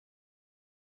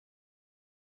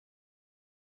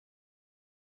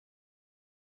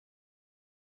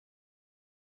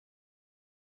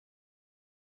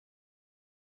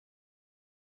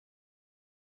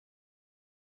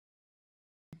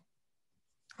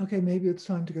Okay, maybe it's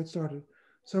time to get started.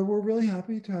 So we're really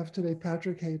happy to have today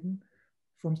Patrick Hayden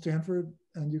from Stanford,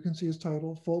 and you can see his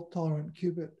title, Fault-tolerant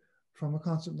qubit from a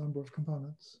constant number of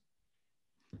components.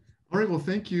 All right, well,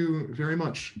 thank you very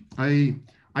much. I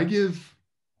give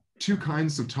two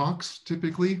kinds of talks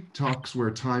typically, talks where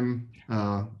time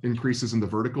increases in the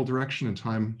vertical direction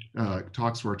and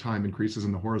talks where time increases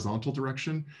in the horizontal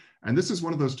direction. And this is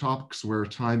one of those talks where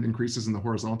time increases in the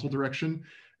horizontal direction.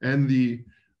 And the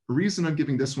reason I'm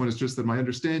giving this one is just that my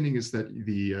understanding is that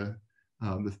the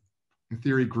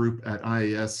theory group at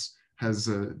IAS has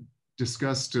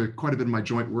discussed quite a bit of my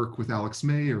joint work with Alex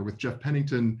May or with Jeff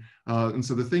Pennington. And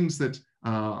so the things that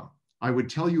I would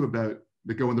tell you about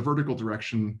that go in the vertical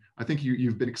direction, I think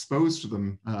you've been exposed to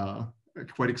them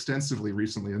quite extensively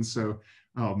recently. And so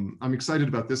I'm excited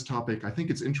about this topic. I think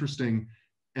it's interesting,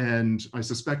 and I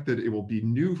suspect that it will be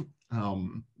new.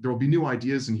 There will be new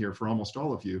ideas in here for almost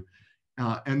all of you.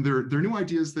 And they're new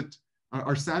ideas that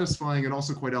are satisfying and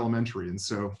also quite elementary. And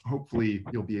so hopefully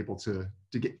you'll be able to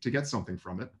get something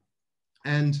from it.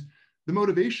 And the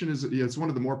motivation is, it's one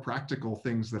of the more practical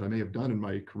things that I may have done in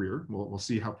my career. We'll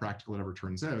see how practical it ever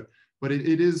turns out. But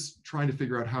it is trying to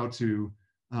figure out how to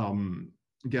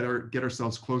get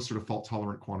ourselves closer to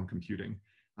fault-tolerant quantum computing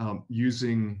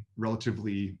using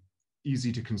relatively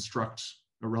easy to construct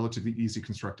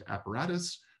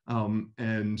apparatus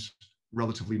and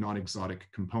relatively non-exotic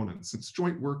components. It's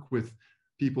joint work with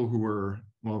people who were,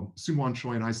 well, Soomwan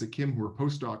Choi and Isaac Kim, who were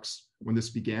postdocs when this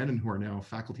began and who are now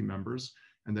faculty members,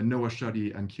 and then Noah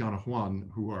Shuddy and Kiana Huan,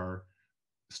 who are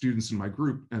students in my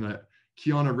group. And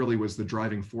Kiana really was the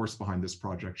driving force behind this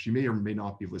project. She may or may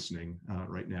not be listening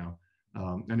right now.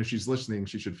 And if she's listening,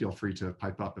 she should feel free to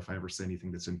pipe up if I ever say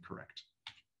anything that's incorrect.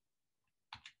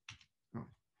 Oh.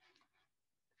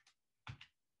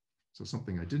 So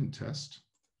something I didn't test.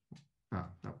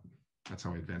 That's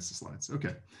how I advance the slides.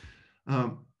 Okay.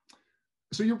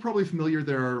 So you're probably familiar,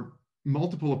 there are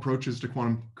multiple approaches to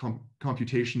quantum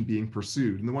computation being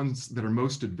pursued. And the ones that are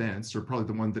most advanced, or probably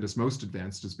the one that is most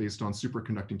advanced, is based on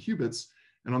superconducting qubits.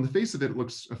 And on the face of it, it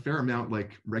looks a fair amount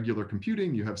like regular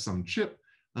computing. You have some chip,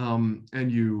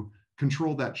 and you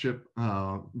control that chip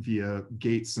via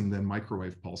gates and then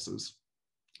microwave pulses.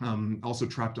 Also,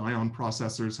 trapped ion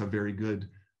processors have very good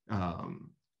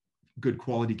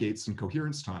quality gates and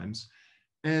coherence times.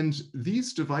 And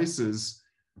these devices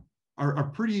are a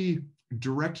pretty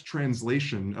direct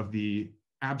translation of the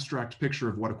abstract picture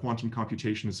of what a quantum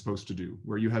computation is supposed to do,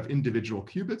 where you have individual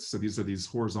qubits, so these are these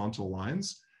horizontal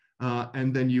lines,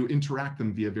 and then you interact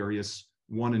them via various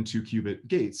 1 and 2 qubit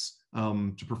gates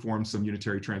to perform some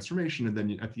unitary transformation, and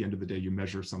then at the end of the day, you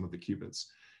measure some of the qubits.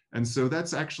 And so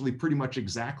that's actually pretty much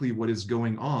exactly what is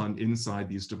going on inside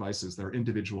these devices. They're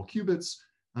individual qubits.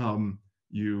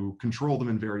 You control them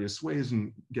in various ways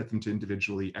and get them to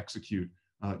individually execute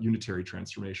unitary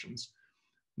transformations.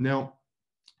 Now,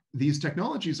 these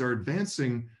technologies are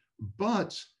advancing,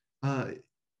 but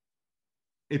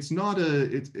it's not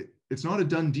a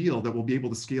done deal that we'll be able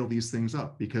to scale these things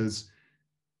up, because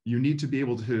you need to be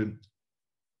able to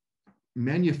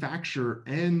manufacture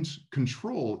and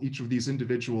control each of these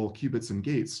individual qubits and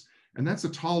gates. And that's a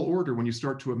tall order when you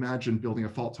start to imagine building a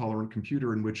fault-tolerant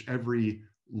computer in which every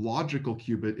logical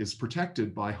qubit is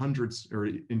protected by hundreds, or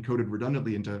encoded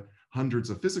redundantly into hundreds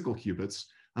of physical qubits.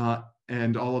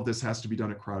 And all of this has to be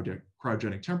done at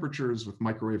cryogenic temperatures, with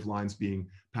microwave lines being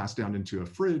passed down into a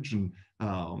fridge, and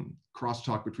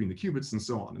crosstalk between the qubits and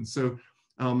so on. And so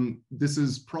this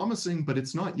is promising, but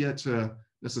it's not yet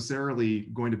necessarily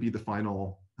going to be the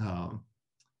final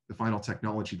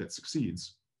technology that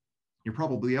succeeds. You're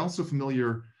probably also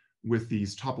familiar with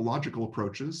these topological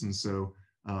approaches. And so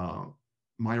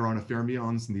Majorana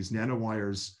fermions and these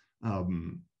nanowires,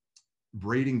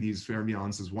 braiding these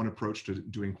fermions is one approach to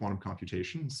doing quantum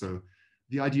computation. So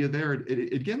the idea there,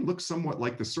 it again looks somewhat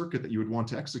like the circuit that you would want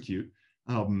to execute.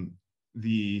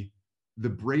 The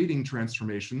braiding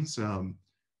transformations,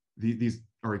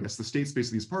 or I guess the state space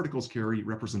of these particles carry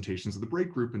representations of the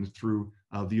braid group, and through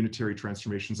the unitary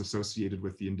transformations associated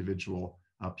with the individual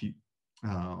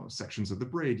sections of the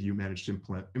braid, you manage to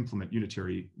implement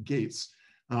unitary gates.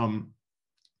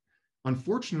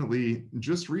 Unfortunately,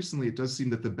 just recently, it does seem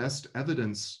that the best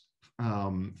evidence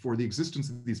for the existence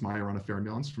of these Majorana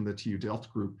fermions from the TU Delft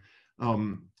group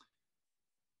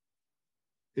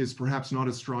is perhaps not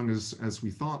as strong as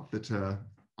we thought, that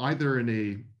either in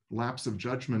a lapse of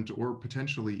judgment or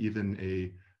potentially even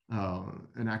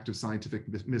an act of scientific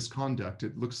misconduct,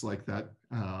 it looks like that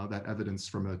evidence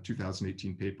from a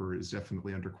 2018 paper is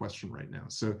definitely under question right now.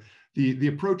 So the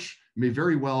approach may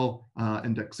very well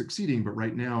end up succeeding, but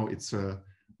right now it's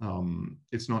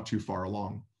not too far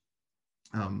along.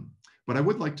 But I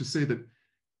would like to say that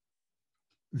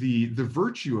the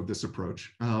virtue of this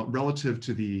approach relative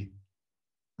to the,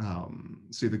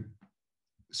 say, the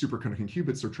superconducting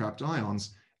qubits or trapped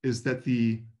ions is that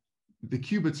the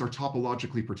qubits are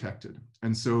topologically protected.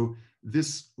 And so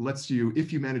this lets you,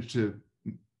 if you manage to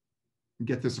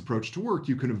get this approach to work,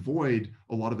 you can avoid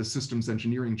a lot of the systems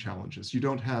engineering challenges. You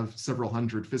don't have several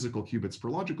hundred physical qubits per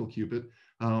logical qubit.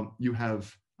 You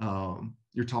have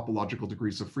your topological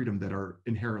degrees of freedom that are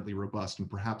inherently robust, and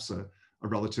perhaps a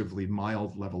relatively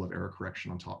mild level of error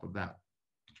correction on top of that.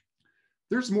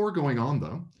 There's more going on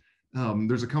though.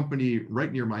 There's a company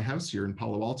right near my house here in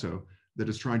Palo Alto that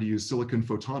is trying to use silicon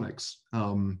photonics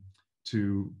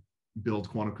to build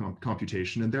quantum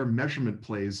computation, and their measurement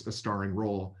plays a starring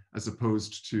role as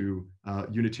opposed to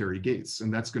unitary gates.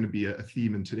 And that's going to be a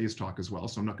theme in today's talk as well,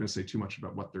 so I'm not going to say too much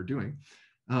about what they're doing.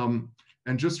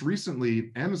 And just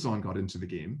recently, Amazon got into the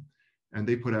game, and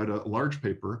they put out a large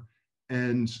paper,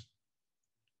 and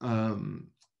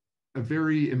a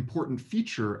very important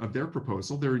feature of their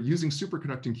proposal, they're using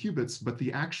superconducting qubits, but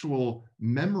the actual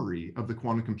memory of the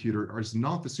quantum computer is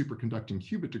not the superconducting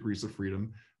qubit degrees of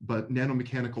freedom, but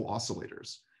nanomechanical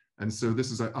oscillators. And so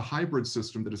this is a hybrid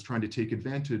system that is trying to take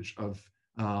advantage of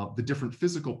the different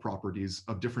physical properties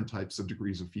of different types of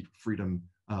degrees of freedom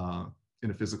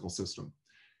in a physical system.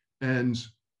 And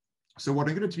so what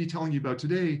I'm going to be telling you about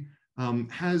today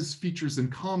has features in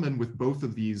common with both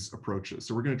of these approaches.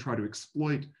 So we're going to try to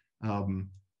exploit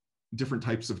different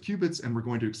types of qubits, and we're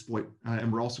going to exploit,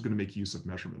 and we're also going to make use of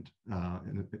measurement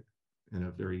in a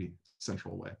very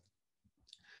central way.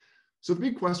 So the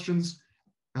big questions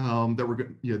that we're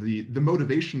going, the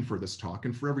motivation for this talk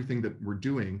and for everything that we're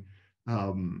doing,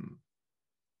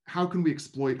 how can we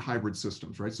exploit hybrid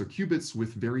systems, right? So qubits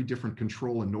with very different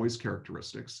control and noise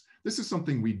characteristics. This is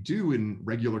something we do in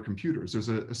regular computers. There's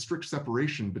a strict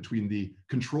separation between the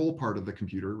control part of the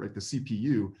computer, right, the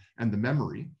CPU, and the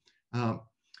memory.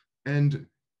 And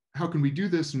how can we do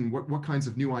this, and what kinds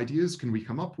of new ideas can we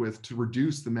come up with to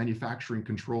reduce the manufacturing,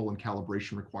 control, and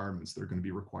calibration requirements that are going to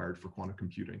be required for quantum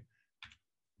computing?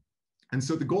 And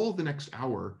so the goal of the next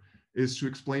hour is to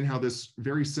explain how this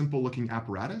very simple looking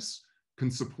apparatus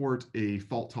can support a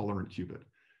fault-tolerant qubit.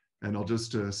 And I'll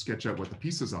just sketch out what the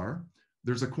pieces are.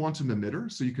 There's a quantum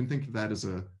emitter, so you can think of that as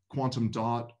a quantum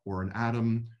dot or an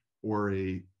atom or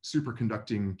a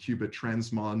superconducting qubit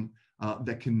transmon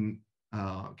that can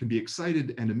be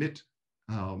excited and emit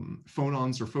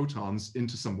phonons or photons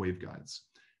into some waveguides.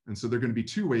 And so they're going to be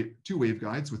two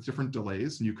waveguides with different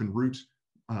delays, and you can route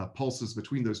pulses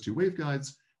between those two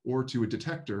waveguides or to a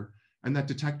detector, and that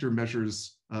detector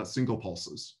measures single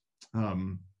pulses.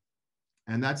 And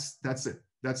that's it.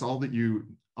 That's all that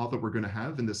we're going to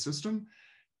have in this system.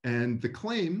 And the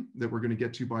claim that we're going to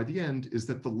get to by the end is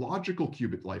that the logical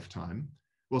qubit lifetime,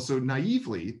 well, so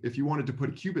naively, if you wanted to put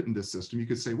a qubit in this system, you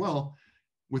could say, well,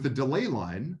 with a delay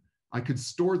line, I could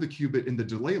store the qubit in the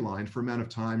delay line for amount of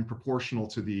time proportional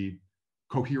to the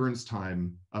coherence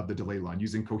time of the delay line,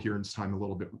 using coherence time a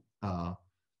little bit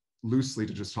loosely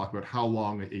to just talk about how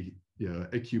long a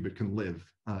qubit can live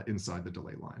inside the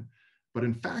delay line. But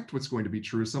in fact, what's going to be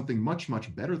true is something much,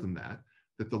 much better than that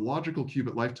the logical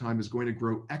qubit lifetime is going to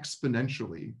grow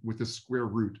exponentially with the square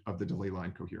root of the delay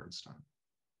line coherence time.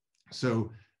 So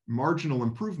marginal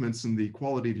improvements in the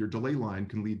quality of your delay line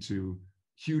can lead to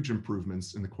huge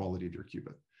improvements in the quality of your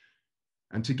qubit.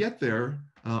 And to get there,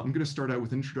 I'm going to start out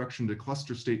with Introduction to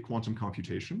Cluster State Quantum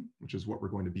Computation, which is what we're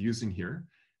going to be using here.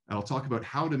 And I'll talk about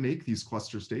how to make these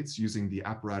cluster states using the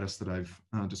apparatus that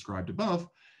I've described above.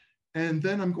 And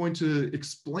then I'm going to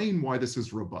explain why this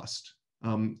is robust.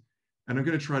 And I'm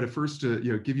going to try to first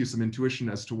give you some intuition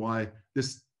as to why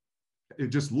this,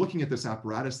 just looking at this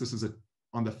apparatus, this is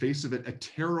on the face of it, a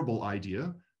terrible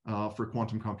idea for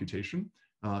quantum computation.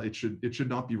 It should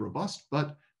not be robust,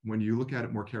 but when you look at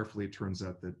it more carefully, it turns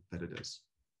out that it is.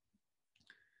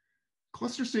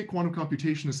 Cluster state quantum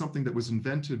computation is something that was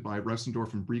invented by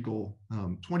Reusendorf and Briegel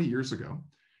 20 years ago.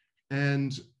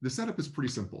 And the setup is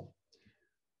pretty simple.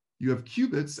 You have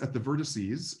qubits at the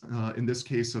vertices, in this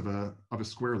case of a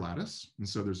square lattice. And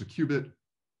so there's a qubit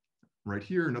right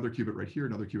here, another qubit right here,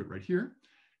 another qubit right here.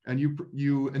 And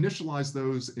you initialize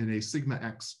those in a sigma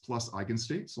x plus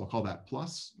eigenstate. So I'll call that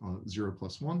plus, 0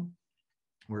 plus 1,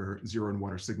 where 0 and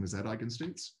 1 are sigma z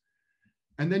eigenstates.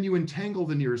 And then you entangle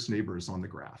the nearest neighbors on the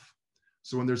graph.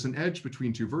 So when there's an edge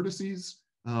between two vertices,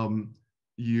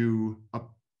 you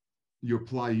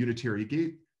apply a unitary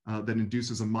gate that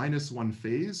induces a -1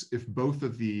 phase if both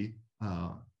of the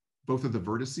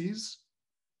vertices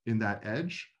in that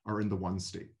edge are in the 1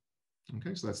 state.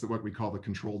 Okay, so that's what we call the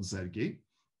controlled Z gate.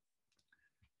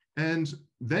 And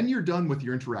then you're done with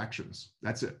your interactions.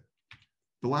 That's it.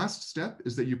 The last step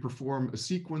is that you perform a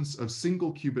sequence of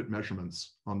single qubit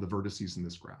measurements on the vertices in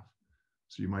this graph.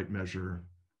 So you might measure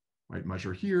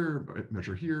here,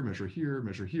 measure here, measure here,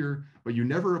 measure here, but you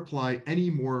never apply any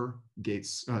more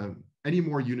gates, any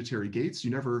more unitary gates.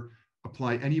 You never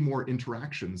apply any more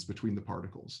interactions between the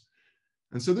particles.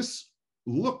 And so this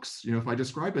looks, if I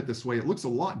describe it this way, it looks a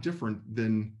lot different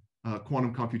than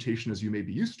quantum computation as you may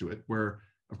be used to it, where,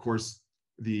 of course,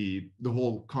 the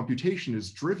whole computation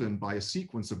is driven by a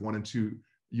sequence of 1 and 2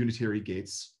 unitary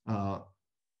gates, qubit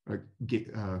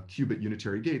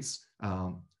unitary gates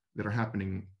that are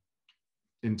happening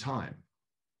in time.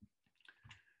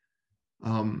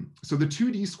 So the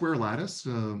 2D square lattice,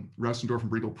 Rausendorf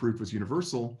and Briegel proved was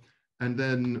universal. And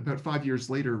then about 5 years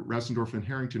later, Rausendorf and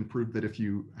Harrington proved that if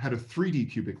you had a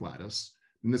 3D cubic lattice,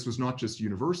 and this was not just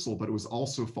universal, but it was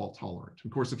also fault tolerant. Of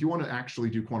course, if you want to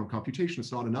actually do quantum computation,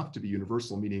 it's not enough to be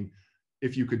universal, meaning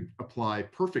if you could apply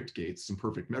perfect gates and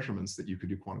perfect measurements that you could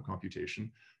do quantum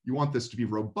computation. You want this to be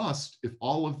robust if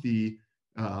all of the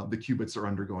qubits are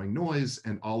undergoing noise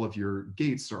and all of your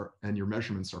gates and your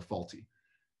measurements are faulty.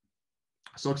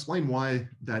 So I'll explain why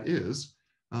that is.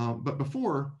 But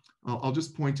before, I'll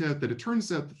just point out that it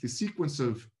turns out that the sequence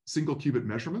of single qubit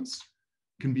measurements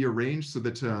can be arranged so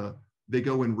that they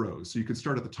go in rows. So you can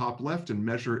start at the top left and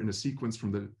measure in a sequence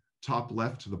from the top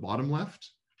left to the bottom left.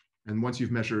 And once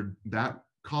you've measured that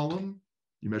column,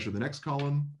 you measure the next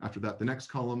column, after that, the next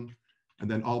column,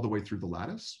 and then all the way through the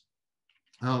lattice.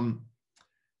 And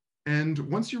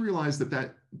once you realize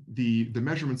that the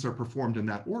measurements are performed in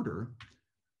that order,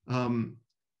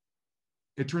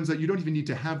 it turns out you don't even need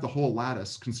to have the whole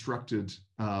lattice constructed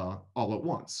all at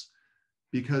once.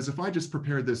 Because if I just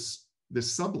prepare this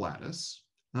sublattice,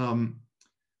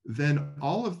 then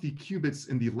all of the qubits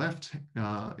in the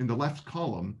left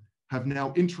column have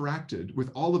now interacted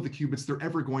with all of the qubits they're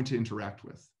ever going to interact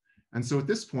with. And so at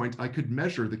this point, I could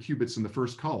measure the qubits in the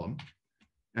first column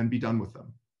and be done with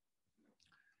them.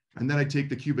 And then I take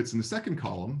the qubits in the second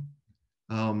column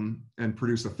and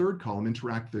produce a third column,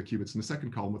 interact the qubits in the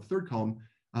second column with the third column.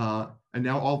 And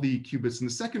now all the qubits in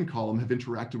the second column have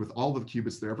interacted with all of the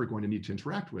qubits they're ever going to need to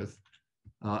interact with.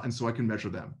 And so I can measure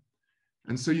them.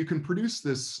 And so you can produce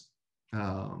this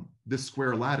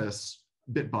square lattice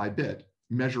bit by bit,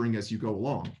 measuring as you go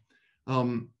along,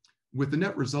 with the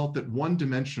net result that one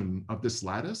dimension of this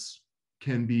lattice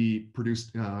can be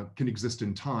produced, can exist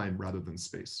in time rather than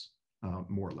space,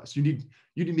 more or less. You need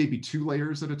maybe 2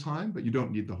 layers at a time, but you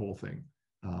don't need the whole thing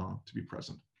to be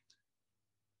present.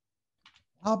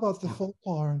 How about the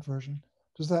fault-tolerant version?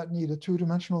 Does that need a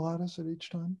 2-dimensional lattice at each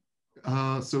time?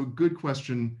 So good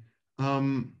question.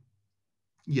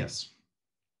 Yes,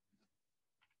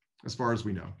 as far as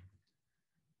we know.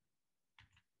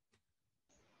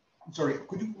 I'm sorry,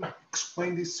 could you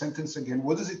explain this sentence again?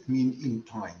 What does it mean in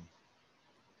time?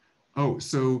 Oh,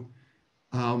 so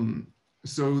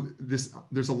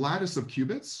there's a lattice of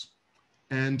qubits,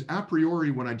 and a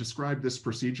priori, when I described this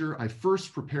procedure, I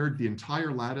first prepared the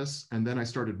entire lattice, and then I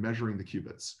started measuring the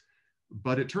qubits.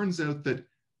 But it turns out that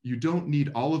you don't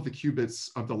need all of the qubits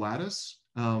of the lattice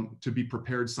to be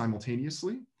prepared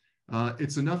simultaneously.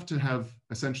 It's enough to have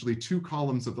essentially 2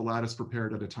 columns of the lattice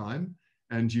prepared at a time,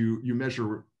 and you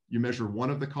measure one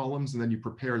of the columns, and then you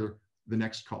prepare the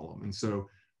next column. And so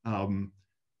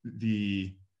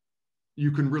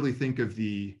you can really think of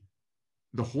the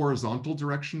horizontal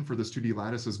direction for this 2D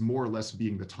lattice as more or less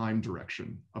being the time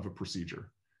direction of a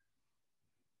procedure,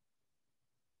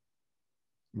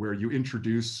 where you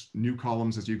introduce new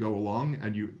columns as you go along,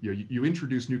 and you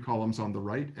introduce new columns on the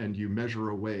right, and you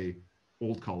measure away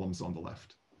old columns on the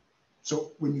left.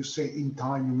 So when you say in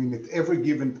time, you mean at every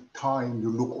given time, you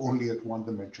look only at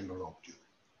one-dimensional object?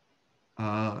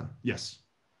 Yes.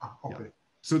 Okay. Yeah.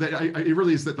 So that it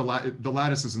really is that the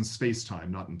lattice is in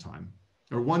space-time, not in time.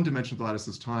 Or one-dimensional lattice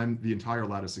is time. The entire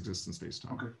lattice exists in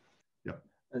space-time. Okay. Yep.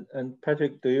 And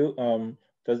Patrick, do you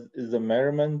is the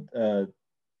measurement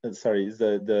is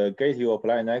the gate you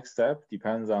apply next step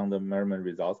depends on the measurement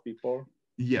results before?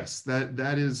 Yes,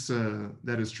 that is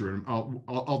true.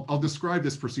 I'll describe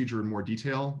this procedure in more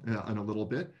detail in a little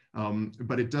bit,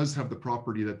 but it does have the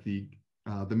property that the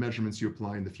measurements you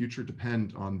apply in the future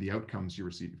depend on the outcomes you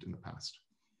received in the past.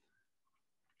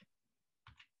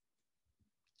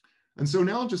 And so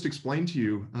now I'll just explain to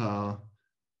you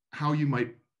how you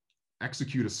might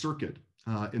execute a circuit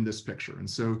in this picture. And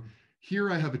so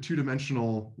here I have a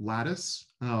 2-dimensional lattice.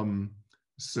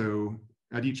 So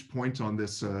at each point on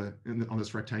this on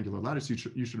this rectangular lattice,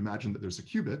 you should imagine that there's a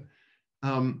qubit,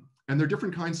 and there are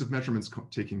different kinds of measurements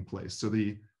taking place. So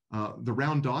the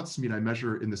round dots mean I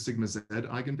measure in the sigma z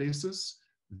eigenbasis.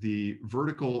 the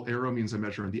vertical arrow means I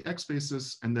measure in the x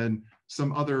basis, and then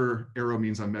some other arrow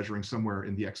means I'm measuring somewhere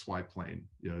in the xy plane,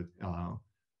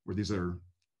 where these are,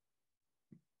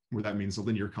 where that means a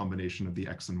linear combination of the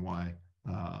x and y,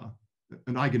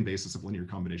 an eigenbasis of linear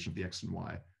combination of the x and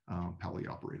y Pauli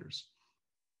operators.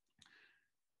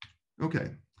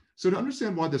 Okay, so to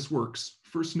understand why this works,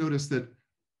 first notice that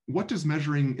what does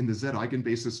measuring in the Z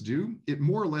eigenbasis do? It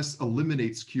more or less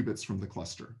eliminates qubits from the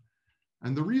cluster.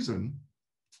 And the reason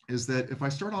is that if I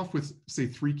start off with, say,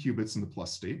 3 qubits in the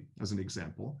plus state, as an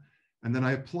example, and then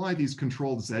I apply these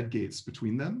controlled Z gates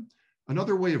between them,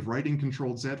 another way of writing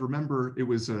controlled Z, remember it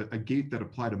was a gate that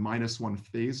applied a -1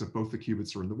 phase if both the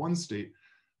qubits are in the 1 state.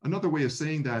 Another way of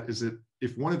saying that is that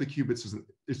if one of the qubits is,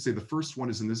 if say the first one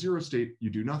is in the 0 state, you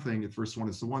do nothing. If the first one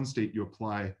is the 1 state, you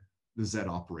apply the Z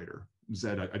operator. Z,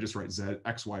 I just write Z,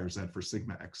 X, Y, or Z for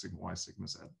sigma X, sigma Y, sigma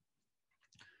Z.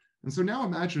 And so now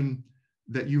imagine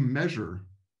that you measure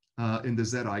in the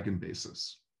Z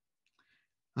eigenbasis.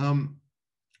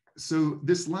 So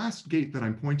this last gate that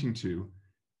I'm pointing to,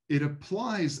 it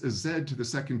applies a Z to the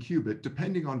second qubit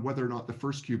depending on whether or not the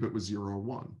first qubit was 0 or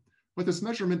 1. But this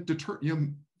measurement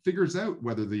figures out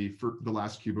whether the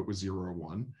last qubit was 0 or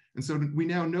 1. And so we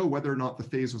now know whether or not the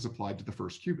phase was applied to the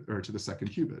first qubit or to the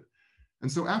second qubit.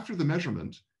 And so after the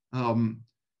measurement, the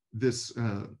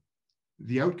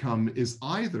outcome is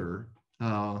either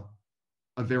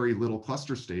a very little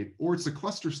cluster state, or it's a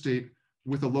cluster state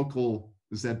with a local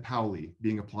Z Pauli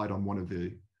being applied on one of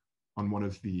the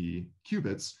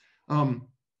qubits.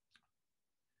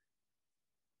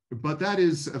 But that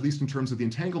is, at least in terms of the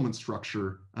entanglement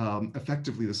structure,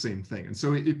 effectively the same thing. And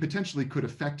so it potentially could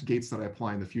affect gates that I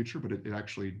apply in the future, but it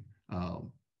actually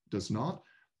does not.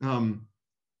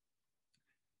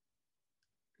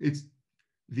 It's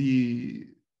the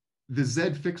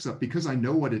Z fix-up, because I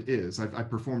know what it is, I've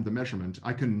performed the measurement,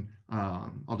 I can,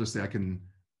 I'll just say I can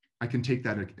take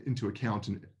that into account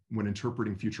when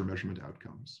interpreting future measurement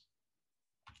outcomes.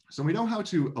 So we know how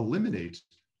to eliminate,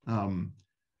 certain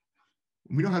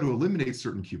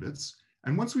qubits.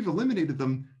 And once we've eliminated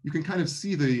them, you can kind of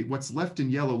see what's left in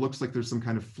yellow looks like there's some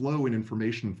kind of flow in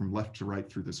information from left to right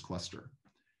through this cluster.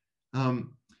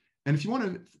 And if you want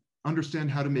to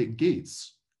understand how to make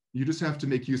gates, you just have to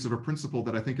make use of a principle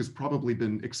that I think has probably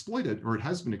been exploited, or it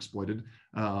has been exploited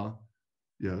ad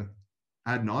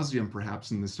nauseum,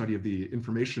 perhaps, in the study of the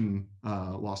information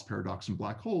loss paradox in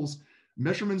black holes.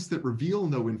 Measurements that reveal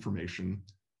no information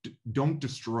don't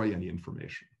destroy any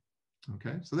information.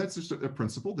 Okay, so that's just a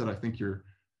principle that I think you've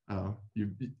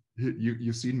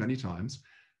seen many times.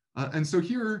 And so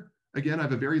here, again, I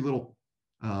have a very little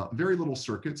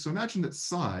circuit. So imagine that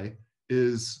psi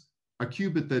is a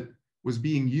qubit that was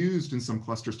being used in some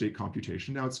cluster state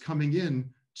computation. Now it's coming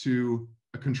in to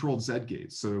a controlled Z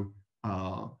gate. So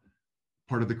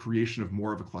part of the creation of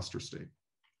more of a cluster state.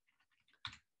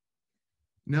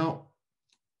 Now,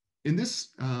 in this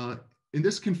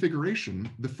configuration,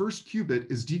 the first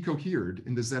qubit is decohered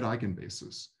in the Z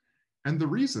eigenbasis. And the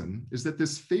reason is that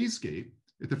this phase gate,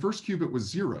 if the first qubit was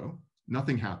 0,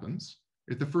 nothing happens.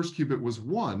 If the first qubit was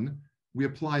 1, we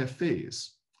apply a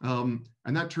phase. And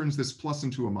that turns this plus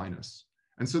into a minus.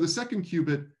 And so the second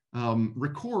qubit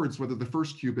records whether the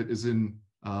first qubit is in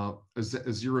a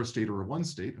 0 state or a 1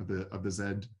 state of the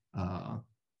Z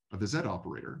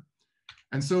operator.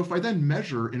 And so if I then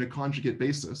measure in a conjugate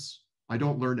basis, I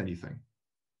don't learn anything.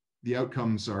 The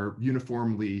outcomes are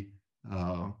uniformly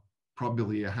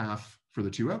probability 1/2 for the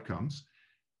 2 outcomes.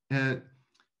 And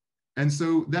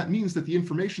so that means that the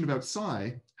information about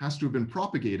psi has to have been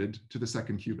propagated to the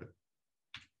second qubit.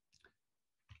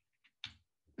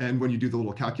 And when you do the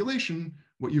little calculation,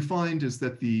 what you find is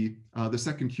that the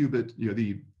second qubit,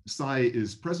 the psi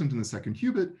is present in the second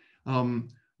qubit.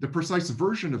 The precise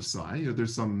version of psi,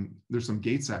 there's some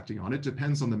gates acting on it,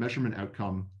 depends on the measurement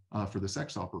outcome for this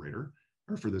X operator,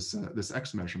 or for this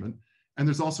X measurement. And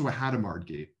there's also a Hadamard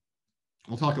gate.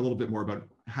 I'll talk a little bit more about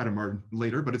Hadamard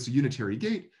later, but it's a unitary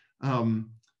gate, 2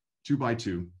 by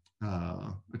 2,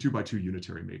 a 2 by 2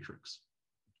 unitary matrix.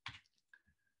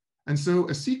 And so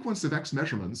a sequence of X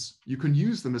measurements, you can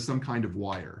use them as some kind of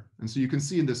wire. And so you can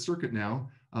see in this circuit now,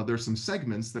 there's some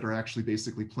segments that are actually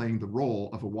basically playing the role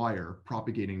of a wire,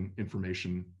 propagating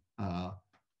information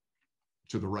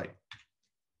to the right.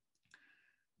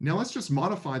 Now let's just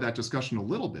modify that discussion a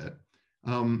little bit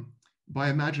by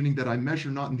imagining that I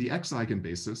measure not in the X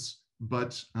eigenbasis,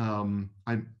 but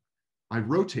I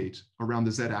rotate around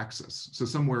the Z axis, so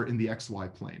somewhere in the XY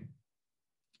plane.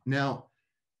 Now,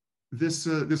 this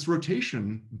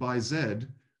rotation by Z,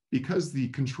 because the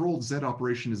controlled Z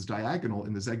operation is diagonal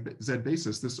in the Z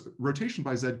basis, this rotation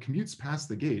by Z commutes past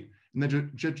the gate and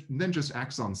then just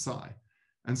acts on psi.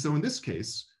 And so in this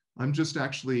case, I'm just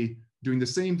actually doing the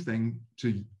same thing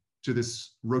to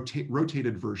this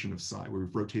rotated version of psi, where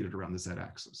we've rotated around the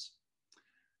z-axis.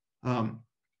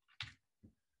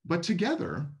 But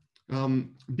together,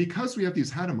 because we have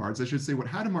these Hadamards, I should say what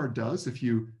Hadamard does, if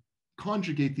you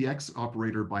conjugate the x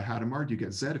operator by Hadamard, you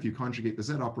get z. If you conjugate the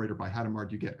z operator by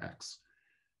Hadamard, you get x.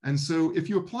 And so if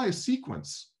you apply a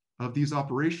sequence of these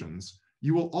operations,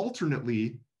 you will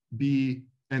alternately be,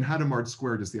 and Hadamard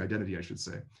squared is the identity, I should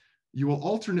say, you will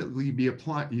alternately be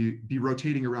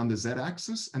rotating around the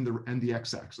z-axis and the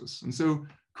x-axis. And so,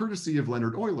 courtesy of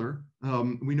Leonhard Euler,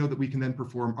 we know that we can then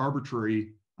perform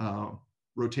arbitrary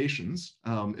rotations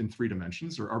in 3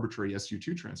 dimensions, or arbitrary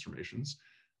SU2 transformations.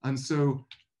 And so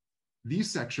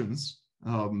these sections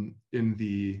in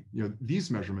these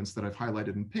measurements that I've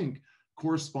highlighted in pink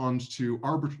correspond to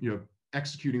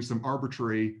executing some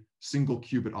arbitrary single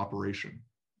qubit operation.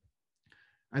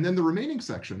 And then the remaining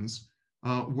sections,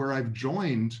 where I've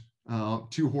joined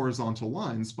 2 horizontal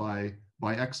lines by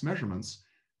x measurements,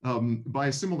 by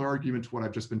a similar argument to what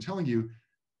I've just been telling you,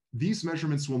 these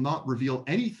measurements will not reveal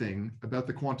anything about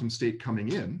the quantum state coming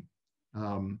in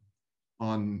from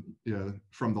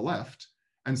the left.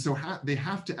 And so they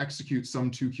have to execute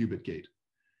some 2-qubit gate.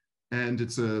 And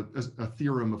it's a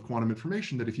theorem of quantum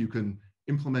information that if you can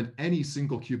implement any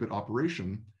single qubit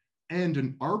operation and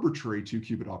an arbitrary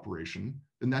 2-qubit operation,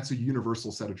 then that's a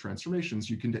universal set of transformations.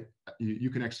 You can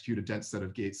execute a dense set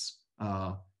of gates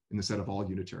in the set of all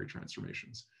unitary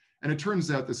transformations. And it turns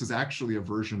out this is actually a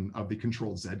version of the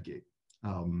controlled Z gate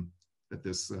that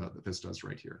this does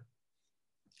right here.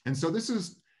 And so this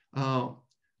is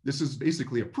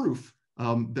basically a proof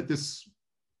that this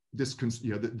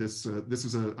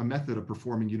is a method of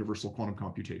performing universal quantum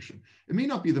computation. It may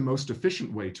not be the most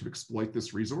efficient way to exploit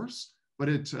this resource, but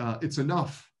it's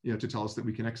enough to tell us that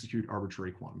we can execute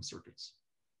arbitrary quantum circuits.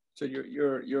 So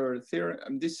your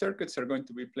theorem, these circuits are going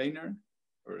to be planar,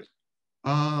 or?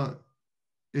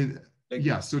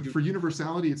 Yeah. So for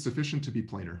universality, it's sufficient to be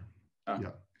planar.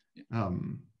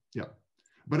 Yeah.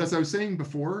 But as I was saying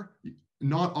before,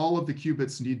 not all of the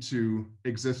qubits need to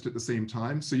exist at the same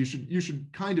time. So you should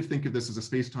kind of think of this as a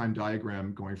space-time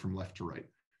diagram going from left to right,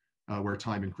 where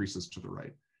time increases to the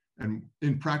right. And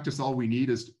in practice, all we need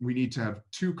to have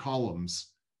 2 columns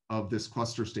of this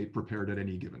cluster state prepared at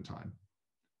any given time.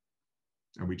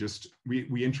 And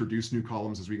we introduce new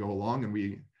columns as we go along,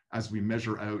 and as we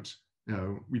measure out,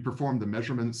 we perform the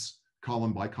measurements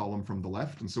column by column from the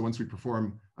left. And so once we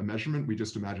perform a measurement, we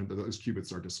just imagine that those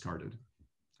qubits are discarded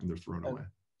and they're thrown away.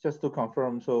 Just to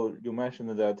confirm, so you mentioned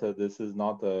that this is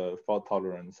not fault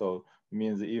tolerant. So it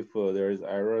means if there is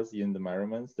errors in the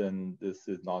measurements, then this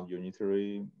is not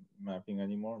unitary mapping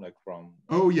anymore, like from?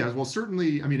 Oh yeah, well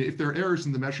certainly, I mean, if there are errors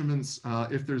in the measurements,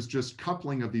 if there's just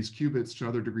coupling of these qubits to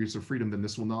other degrees of freedom, then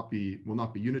this will not be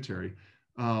unitary.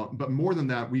 But more than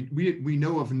that, we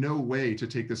know of no way to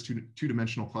take this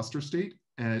two-dimensional cluster state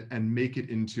and make it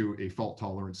into a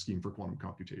fault-tolerant scheme for quantum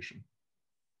computation.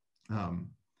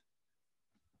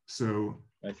 So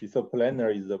I see. So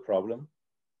planar is the problem.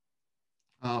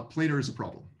 Planar is a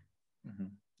problem. Mm-hmm.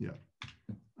 Yeah.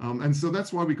 And so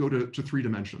that's why we go to 3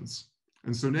 dimensions.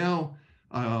 And so now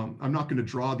I'm not going to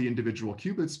draw the individual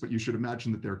qubits, but you should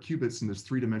imagine that there are qubits in this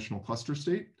 3-dimensional cluster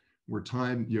state where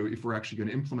time, if we're actually going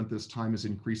to implement this, time is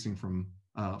increasing from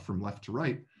left to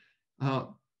right.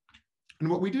 And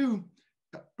what we do,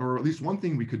 or at least one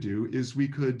thing we could do, is we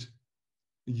could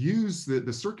use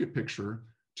the circuit picture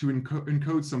to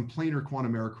encode some planar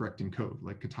quantum error correcting code,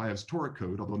 like Kitaev's toric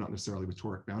code, although not necessarily with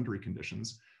toric boundary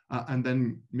conditions, and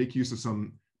then make use of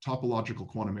some topological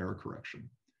quantum error correction.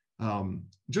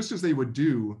 Just as they would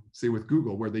do, say, with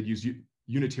Google, where they'd use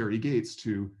unitary gates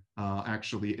to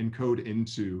actually encode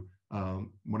into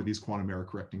one of these quantum error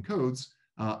correcting codes,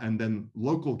 and then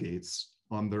local gates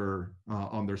on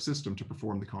their system to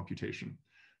perform the computation.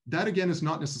 That again is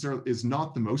not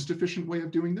the most efficient way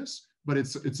of doing this, but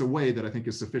it's a way that I think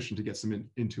is sufficient to get some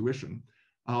intuition.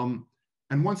 And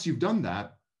once you've done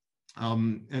that,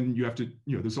 and you have to,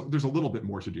 there's a little bit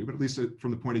more to do, but at least from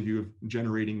the point of view of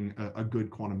generating a good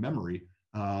quantum memory,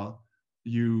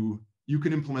 you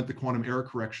can implement the quantum error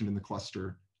correction in the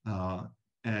cluster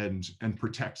and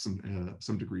protect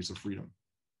some degrees of freedom.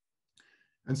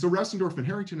 And so Rausendorf and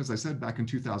Harrington, as I said, back in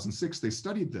 2006, they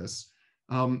studied this.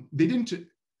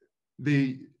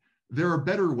 There are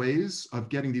better ways of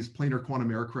getting these planar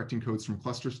quantum error correcting codes from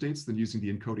cluster states than using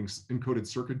the encoded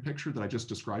circuit picture that I just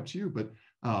described to you, but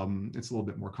it's a little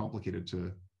bit more complicated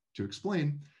to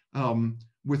explain.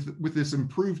 With this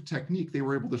improved technique, they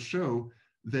were able to show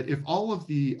that if all of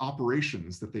the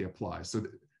operations that they apply, so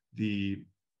the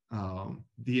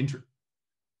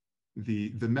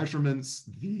measurements,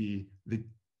 the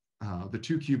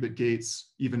 2-qubit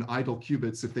gates, even idle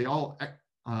qubits, if they all at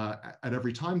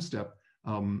every time step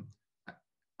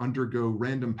undergo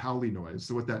random Pauli noise.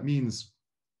 So what that means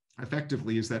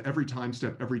effectively is that every time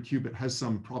step, every qubit has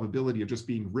some probability of just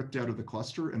being ripped out of the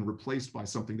cluster and replaced by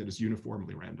something that is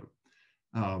uniformly random,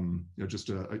 just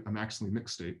a maximally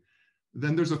mixed state.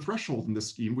 Then there's a threshold in this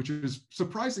scheme, which is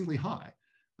surprisingly high,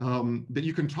 that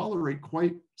you can tolerate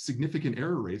quite significant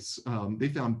error rates. They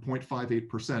found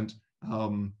 0.58%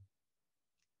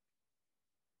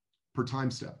 per time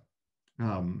step,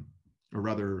 or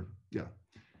rather, yeah.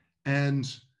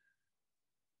 And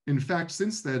in fact,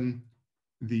 since then,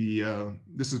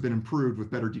 this has been improved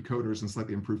with better decoders and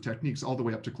slightly improved techniques all the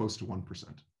way up to close to 1%.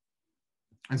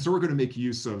 And so we're going to make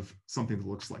use of something that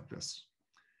looks like this.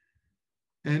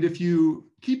 And if you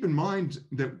keep in mind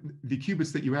that the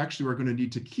qubits that you actually are going to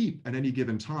need to keep at any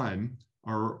given time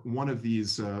are one of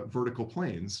these vertical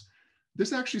planes,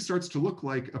 this actually starts to look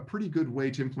like a pretty good way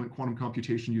to implement quantum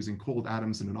computation using cold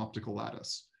atoms in an optical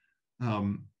lattice.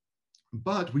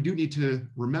 But we do need to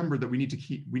remember that we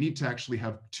need to actually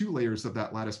have 2 layers of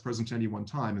that lattice present at any one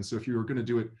time. And so if you were going to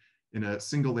do it in a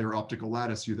single layer optical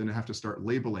lattice, you then have to start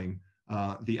labeling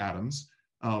the atoms.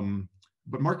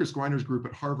 But Marcus Greiner's group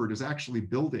at Harvard is actually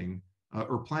building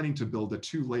or planning to build a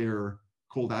 2-layer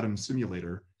cold atom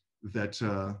simulator that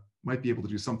might be able to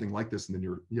do something like this in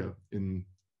the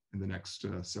in the next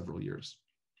several years.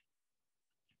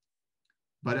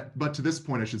 But to this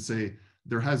point, I should say,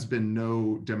 there has been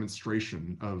no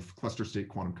demonstration of cluster state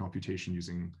quantum computation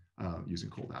using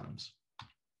cold atoms.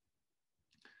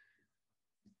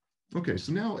 Okay,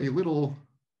 so now a little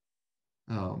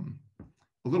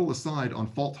aside on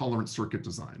fault-tolerant circuit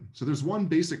design. So there's one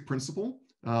basic principle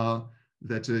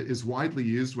that is widely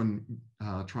used when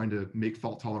trying to make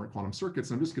fault-tolerant quantum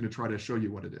circuits. I'm just going to try to show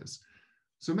you what it is.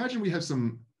 So imagine we have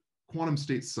some quantum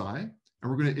state psi, and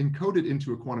we're going to encode it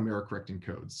into a quantum error correcting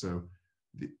code. So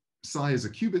the psi is a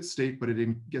qubit state, but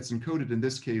it gets encoded in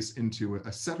this case into a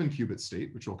 7-qubit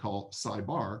state, which we'll call psi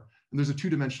bar. And there's a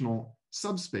 2-dimensional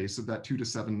subspace of that 2 to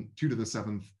the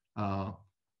 7th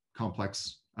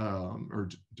complex or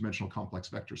dimensional complex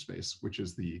vector space, which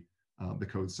is the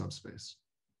code subspace.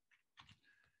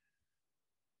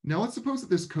 Now let's suppose that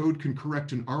this code can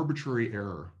correct an arbitrary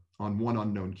error on one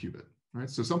unknown qubit, right?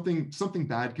 So something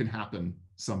bad can happen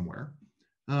somewhere.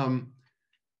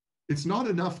 It's not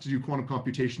enough to do quantum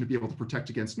computation to be able to protect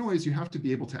against noise. You have to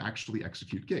be able to actually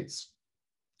execute gates.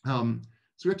 So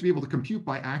we have to be able to compute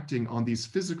by acting on these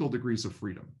physical degrees of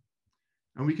freedom.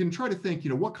 And we can try to think,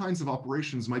 what kinds of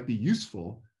operations might be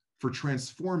useful for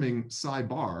transforming psi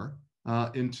bar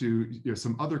into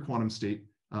some other quantum state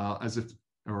as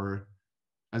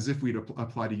if we'd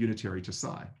applied a unitary to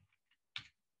psi.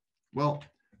 Well,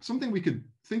 something we could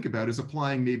think about is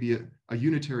applying maybe a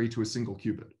unitary to a single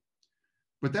qubit.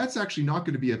 But that's actually not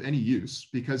going to be of any use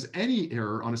because any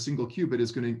error on a single qubit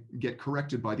is going to get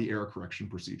corrected by the error correction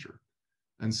procedure.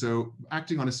 And so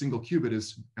acting on a single qubit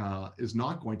is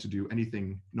not going to do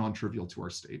anything non-trivial to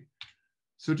our state.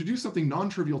 So to do something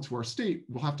non-trivial to our state,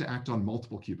 we'll have to act on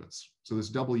multiple qubits. So this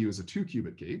W is a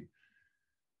 2-qubit gate.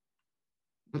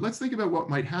 But let's think about what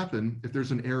might happen if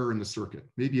there's an error in the circuit,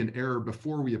 maybe an error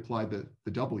before we apply the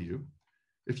W.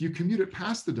 If you commute it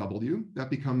past the W,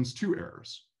 that becomes 2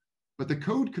 errors. But the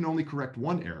code can only correct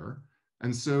 1 error.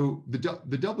 And so the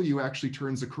W actually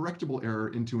turns a correctable error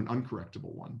into an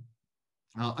uncorrectable one.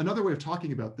 Another way of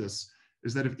talking about this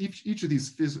is that if each of these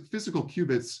physical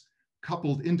qubits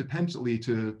coupled independently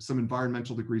to some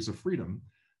environmental degrees of freedom,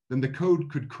 then the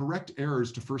code could correct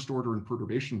errors to first order in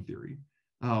perturbation theory.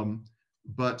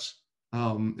 But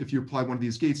if you apply one of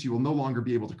these gates, you will no longer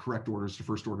be able to correct orders to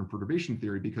first order in perturbation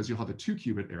theory because you'll have a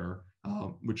 2-qubit error,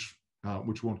 which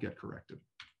won't get corrected.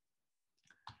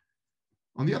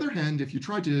 On the other hand, if you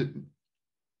try to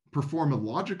perform a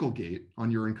logical gate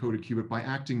on your encoded qubit by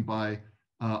acting by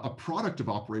a product of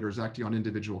operators acting on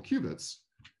individual qubits,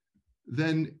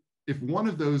 then if one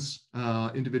of those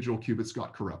individual qubits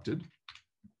got corrupted,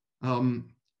 when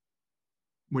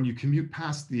you commute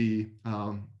past the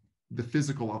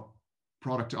physical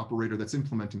product operator that's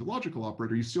implementing the logical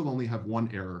operator, you still only have 1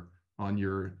 error on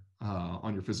your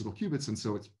physical qubits, and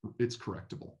so it's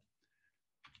correctable.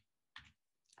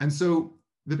 And so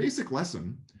the basic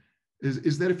lesson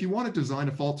is that if you want to design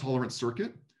a fault-tolerant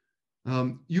circuit,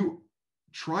 you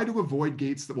try to avoid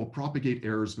gates that will propagate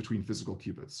errors between physical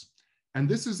qubits. And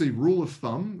this is a rule of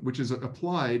thumb, which is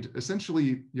applied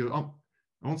essentially, I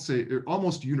won't say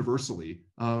almost universally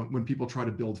when people try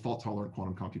to build fault-tolerant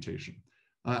quantum computation.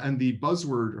 And the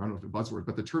buzzword, I don't know if the buzzword,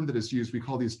 but the term that is used, we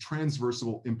call these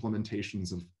transversal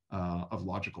implementations of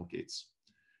logical gates.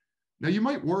 Now you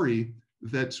might worry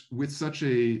that with such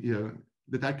a,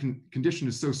 that condition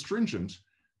is so stringent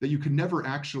that you can never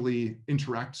actually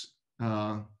interact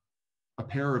a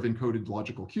pair of encoded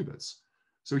logical qubits.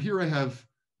 So here I have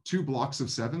 2 blocks of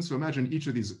 7. So imagine each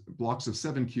of these blocks of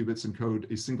 7 qubits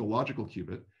encode a single logical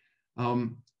qubit.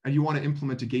 And you want to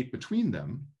implement a gate between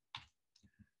them.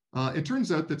 It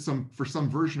turns out that for some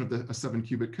version of a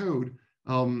 7-qubit code,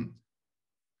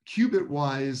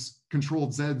 qubit-wise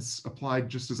controlled Zs applied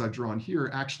just as I've drawn here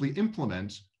actually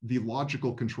implement the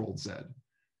logical controlled Z.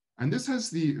 And this has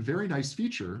the very nice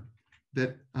feature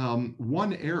that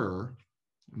one error,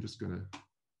 I'm just going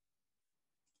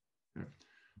to,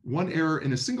 one error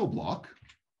in a single block,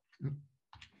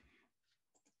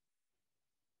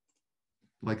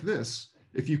 like this,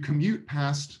 if you commute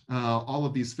past all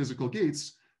of these physical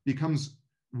gates, becomes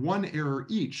one error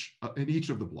each in each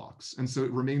of the blocks. And so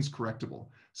it remains correctable.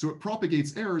 So it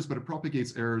propagates errors, but it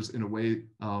propagates errors in a way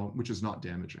which is not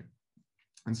damaging.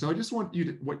 And so I just want you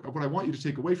to, what I want you to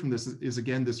take away from this is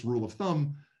again, this rule of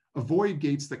thumb: avoid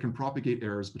gates that can propagate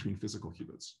errors between physical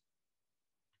qubits.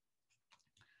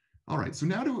 All right, so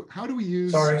now how do we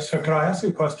use— Sorry, so could I ask you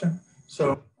a question?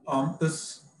 So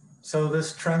this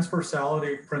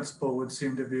transversality principle would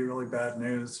seem to be really bad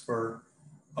news for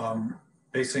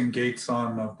basing gates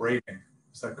on braiding.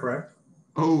 Is that correct?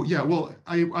 Oh yeah, well,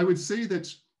 I would say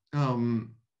that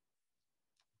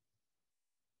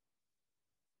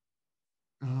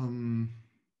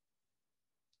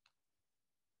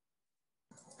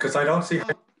because I don't see how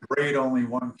you braid only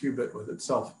one qubit with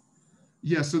itself.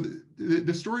 Yeah, so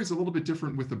the story is a little bit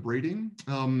different with the braiding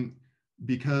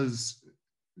because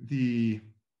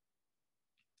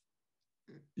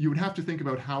you would have to think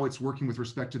about how it's working with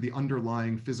respect to the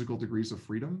underlying physical degrees of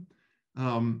freedom.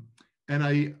 And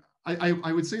I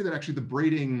would say that actually the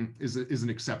braiding is an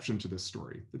exception to this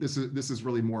story. This is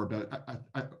really more about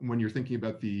when you're thinking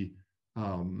about the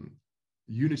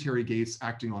unitary gates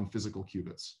acting on physical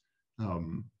qubits.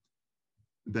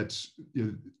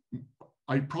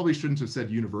 I probably shouldn't have said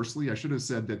universally. I should have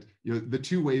said that the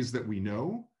 2 ways that we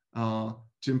know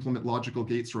to implement logical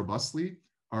gates robustly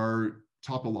are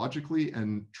topologically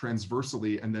and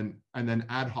transversally, and then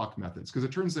ad hoc methods. Because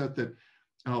it turns out that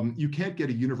you can't get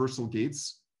a universal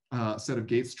set of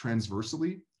gates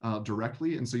transversally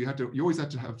directly, and so you always have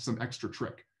to have some extra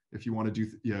trick if you want to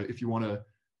if you want to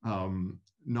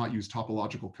not use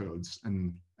topological codes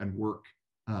and work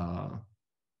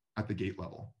at the gate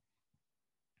level.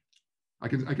 I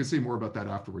can say more about that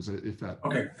afterwards if that.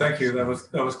 Okay, thank you. That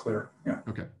was clear. Yeah.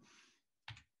 Okay.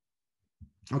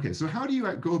 Okay, so how do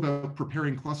you go about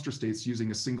preparing cluster states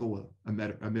using a single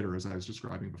emitter, as I was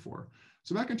describing before?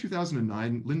 So back in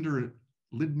 2009, Lindner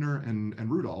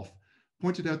and Rudolph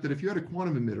pointed out that if you had a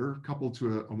quantum emitter coupled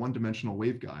to a one-dimensional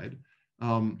waveguide,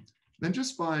 then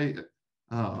just by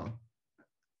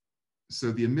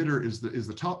so the emitter is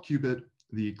the top qubit,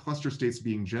 the cluster states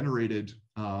being generated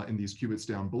in these qubits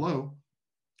down below.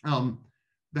 The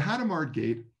Hadamard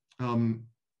gate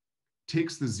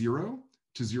takes the 0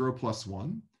 to 0 plus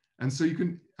 1. And so you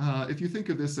can, if you think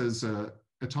of this as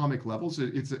atomic levels,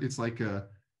 it's like a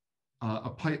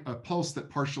pulse that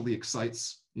partially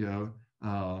excites, that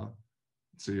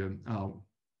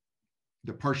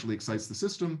partially excites the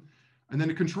system. And then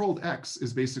a controlled X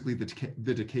is basically the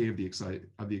decay of the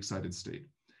excited state.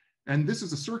 And this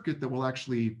is a circuit that will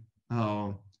actually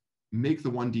make the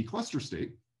 1D cluster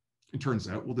state. It turns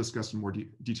out, we'll discuss in more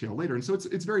detail later. And so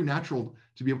it's very natural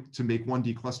to be able to make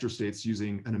 1D cluster states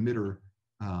using an emitter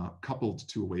coupled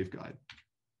to a waveguide.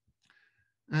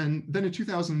 And then in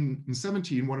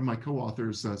 2017, one of my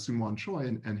co-authors, Soonwon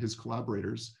Choi and his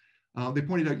collaborators, they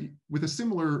pointed out with a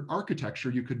similar architecture,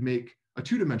 you could make a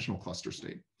 2-dimensional cluster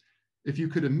state. If you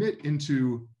could emit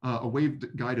into a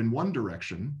waveguide in one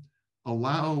direction,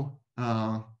 allow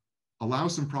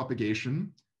some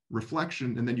propagation,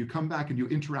 reflection, and then you come back and you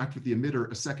interact with the emitter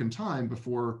a second time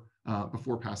before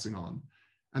passing on.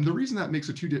 And the reason that makes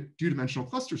a two-dimensional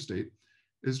cluster state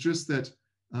is just that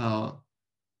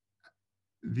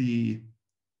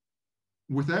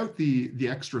without the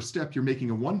extra step, you're making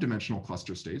a one-dimensional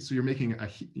cluster state. So you're making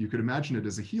you could imagine it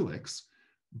as a helix,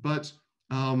 but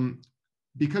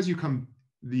because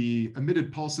the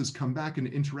emitted pulses come back and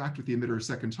interact with the emitter a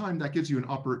second time, that gives you an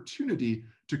opportunity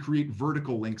to create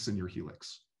vertical links in your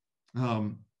helix.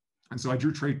 And so I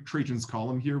drew Trajan's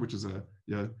column here, which is a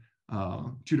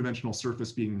two-dimensional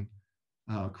surface being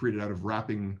created out of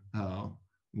wrapping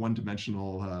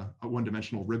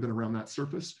one-dimensional ribbon around that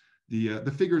surface.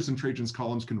 The figures in Trajan's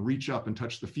columns can reach up and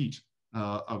touch the feet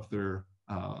of their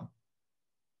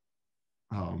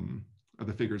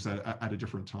figures at a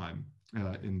different time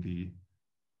in the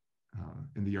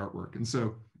artwork. And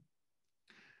so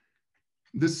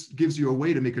this gives you a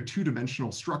way to make a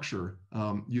two-dimensional structure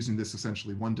using this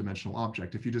essentially one-dimensional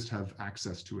object if you just have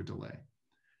access to a delay.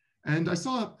 And I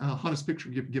saw Hannes Picture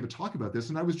give a talk about this,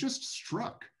 and I was just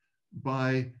struck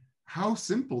by how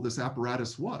simple this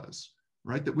apparatus was,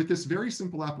 right? That with this very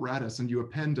simple apparatus, and you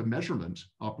append a measurement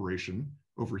operation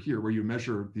over here where you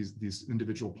measure these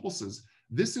individual pulses,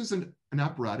 this is an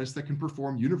apparatus that can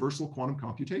perform universal quantum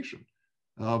computation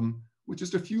with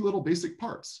just a few little basic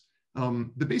parts.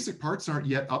 The basic parts aren't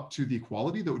yet up to the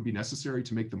quality that would be necessary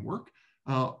to make them work.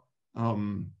 Well,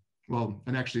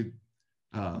 and actually,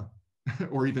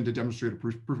 or even to demonstrate a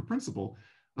proof of principle.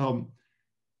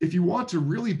 If you want to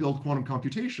really build quantum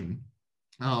computation,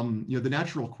 the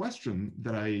natural question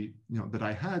that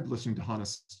I had listening to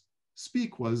Hannes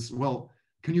speak was, well,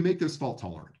 can you make this fault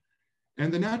tolerant?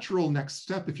 And the natural next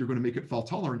step, if you're going to make it fault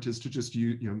tolerant, is to just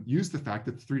use the fact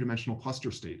that the three-dimensional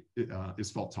cluster state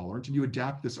is fault tolerant, and you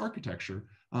adapt this architecture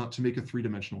to make a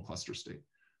three-dimensional cluster state.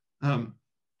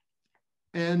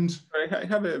 And I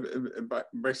have a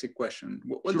basic question.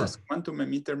 What sure. does quantum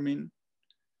emitter mean?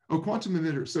 Oh, quantum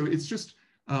emitter. So it's just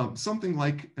something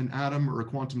like an atom or a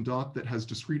quantum dot that has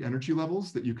discrete energy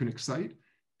levels that you can excite,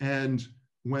 and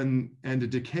a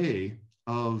decay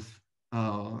of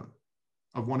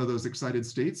one of those excited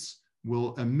states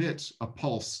will emit a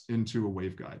pulse into a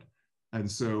waveguide. And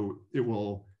so it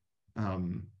will...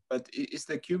 but is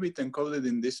the qubit encoded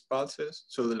in these pulses?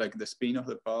 So like the spin of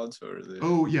the pulse or the...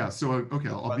 Oh yeah, so okay,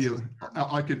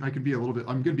 I can be a little bit,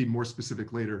 I'm gonna be more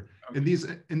specific later. Okay.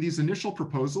 In these initial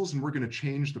proposals, and we're gonna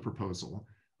change the proposal,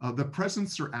 the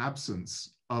presence or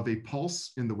absence of a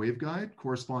pulse in the waveguide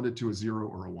corresponded to a 0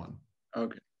 or a 1.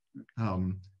 Okay.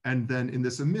 And then in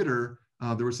this emitter,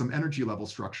 there was some energy level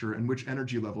structure, and which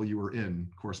energy level you were in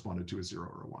corresponded to a 0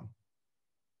 or a 1.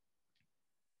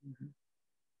 Mm-hmm.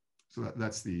 So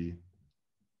that's the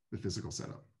physical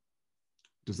setup.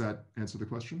 Does that answer the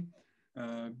question?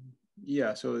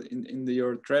 Yeah, so in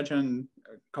your Trajan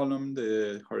column,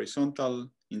 the horizontal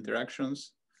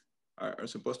interactions are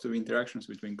supposed to be interactions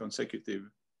between consecutive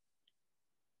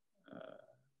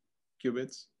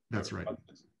qubits. That's right.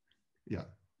 Yeah.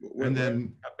 And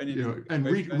then,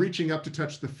 reaching up to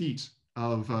touch the feet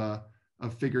of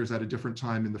figures at a different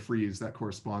time in the freeze, that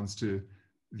corresponds to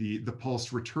the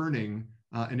pulse returning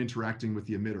and interacting with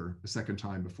the emitter a second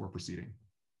time before proceeding.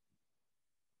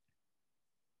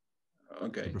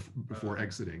 Okay. Before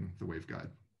exiting the waveguide.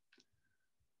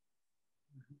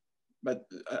 But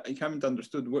I haven't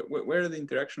understood where are the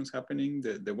interactions happening?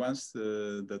 The ones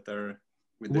that are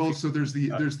with the so there's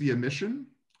the emission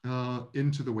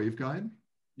into the waveguide.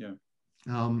 Yeah.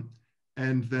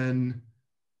 And then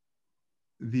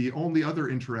the only other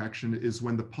interaction is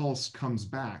when the pulse comes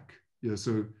back.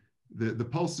 So the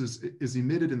pulse is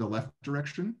emitted in the left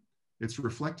direction. It's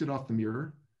reflected off the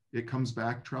mirror. It comes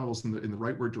back, travels in the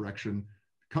rightward direction,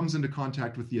 comes into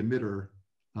contact with the emitter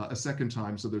a second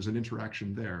time. So there's an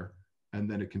interaction there, and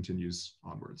then it continues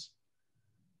onwards.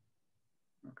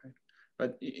 Okay.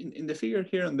 But in the figure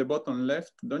here on the bottom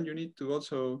left, don't you need to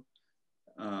also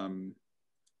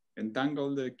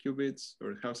entangle the qubits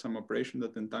or have some operation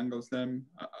that entangles them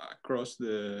across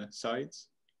the sides?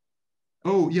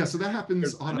 Oh yeah, so that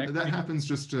happens. That happens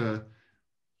just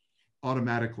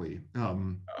automatically.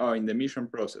 Oh, in the emission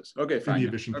process. Okay, fine. In the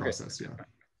emission process, yeah, fine.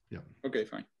 Yeah. Okay,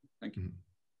 fine. Thank you. Mm-hmm.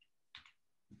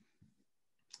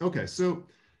 Okay, so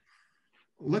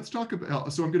let's talk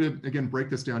about. So I'm going to again break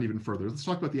this down even further. Let's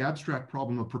talk about the abstract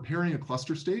problem of preparing a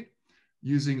cluster state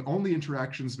using only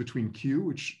interactions between Q,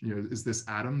 which is this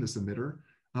atom, this emitter,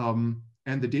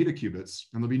 and the data qubits.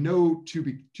 And there'll be no two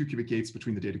qubit gates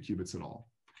between the data qubits at all.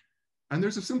 And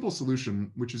there's a simple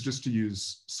solution, which is just to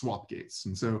use swap gates.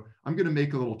 And so I'm going to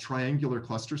make a little triangular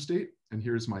cluster state, and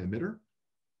here's my emitter.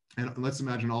 And let's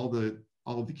imagine all of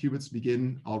the qubits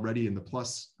begin already in the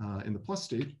plus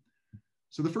state.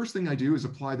 So the first thing I do is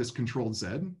apply this controlled Z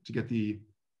to get the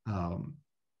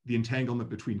entanglement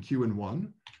between Q and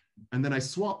 1. And then I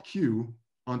swap Q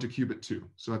onto qubit 2.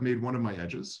 So I've made one of my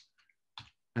edges.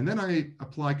 And then I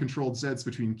apply controlled Zs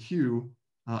between Q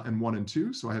and 1 and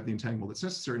 2. So I have the entanglement that's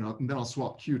necessary. And then I'll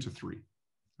swap Q to 3.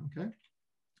 Okay.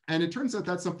 And it turns out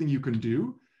that's something you can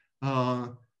do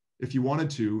if you wanted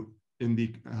to in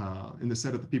the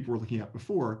set of the people we're looking at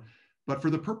before. But for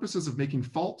the purposes of making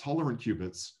fault-tolerant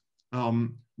qubits,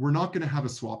 we're not going to have a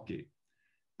swap gate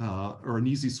or an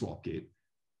easy swap gate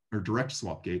or direct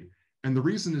swap gate. And the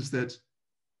reason is that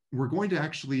we're going to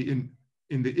actually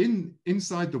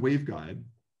inside the waveguide,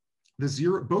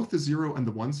 both the 0 and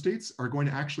the 1 states are going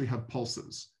to actually have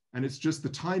pulses. And it's just the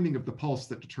timing of the pulse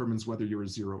that determines whether you're a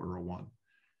 0 or a 1.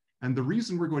 And the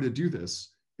reason we're going to do this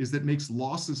is that it makes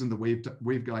losses in the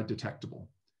waveguide detectable.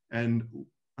 And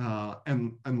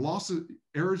losses,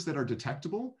 errors that are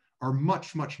detectable are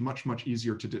much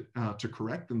easier to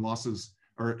correct than losses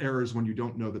or errors when you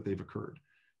don't know that they've occurred.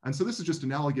 And so this is just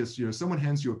analogous. Someone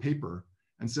hands you a paper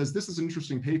and says, this is an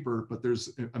interesting paper, but there's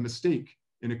a mistake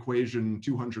in equation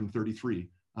 233.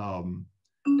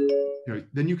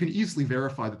 Then you can easily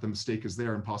verify that the mistake is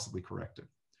there and possibly correct it.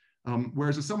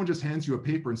 Whereas if someone just hands you a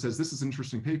paper and says, this is an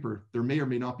interesting paper, there may or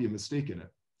may not be a mistake in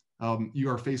it. You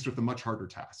are faced with a much harder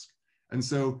task. And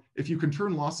so if you can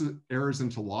turn errors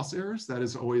into loss errors, that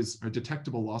is always a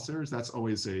detectable loss errors, that's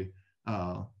always a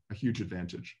huge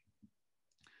advantage.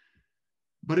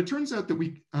 But it turns out that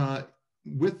we,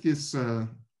 with this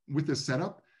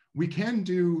setup, we can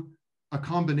do a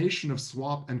combination of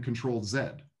swap and controlled Z,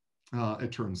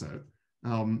 it turns out.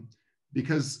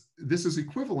 Because this is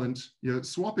equivalent,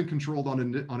 swapping controlled on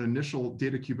an initial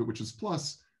data qubit, which is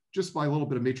plus, just by a little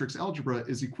bit of matrix algebra,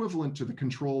 is equivalent to the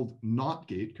controlled NOT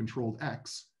gate, controlled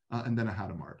X, and then a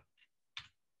Hadamard.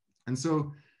 And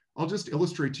so I'll just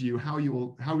illustrate to you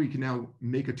how we can now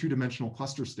make a two-dimensional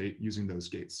cluster state using those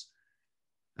gates.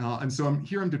 And so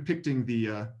I'm depicting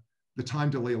the time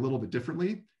delay a little bit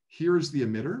differently. Here's the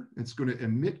emitter. It's going to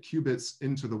emit qubits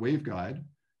into the waveguide,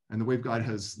 and the waveguide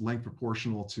has length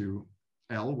proportional to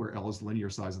L, where L is the linear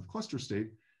size of the cluster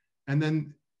state. And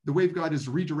then the waveguide is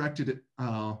redirected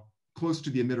close to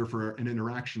the emitter for an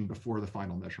interaction before the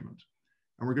final measurement.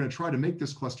 And we're going to try to make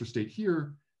this cluster state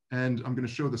here, and I'm going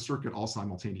to show the circuit all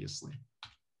simultaneously.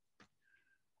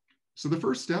 So the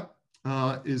first step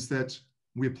is that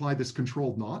we apply this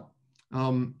controlled NOT.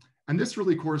 And this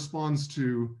really corresponds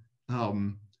to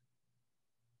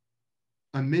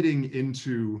emitting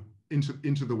into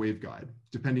the waveguide,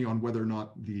 depending on whether or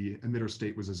not the emitter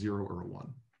state was a 0 or a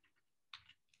 1.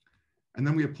 And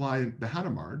then we apply the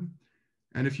Hadamard.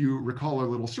 And if you recall our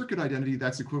little circuit identity,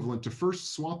 that's equivalent to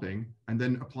first swapping and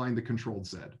then applying the controlled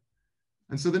Z.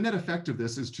 And so the net effect of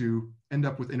this is to end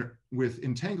up with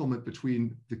entanglement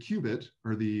between the qubit,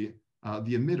 or the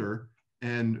emitter,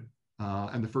 and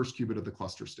the first qubit of the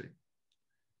cluster state.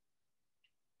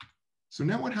 So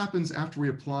now what happens after we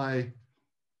apply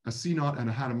a CNOT and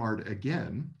a Hadamard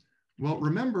again? Well,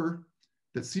 remember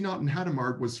that CNOT and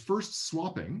Hadamard was first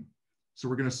swapping. So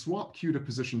we're going to swap Q to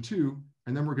position 2,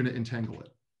 and then we're going to entangle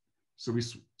it. So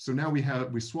now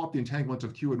we swap the entanglement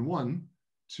of Q and 1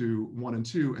 to 1 and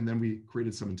 2, and then we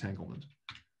created some entanglement.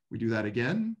 We do that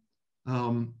again.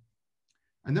 And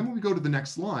then when we go to the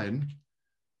next line,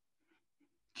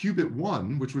 qubit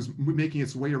 1, which was making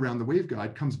its way around the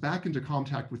waveguide, comes back into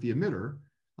contact with the emitter,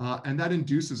 and that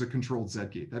induces a controlled Z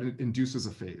gate. That induces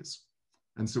a phase.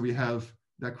 And so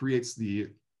that creates the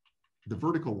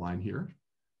vertical line here.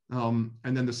 And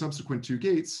then the subsequent two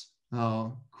gates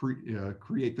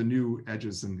create the new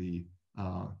edges in the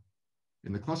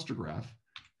cluster graph.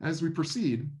 As we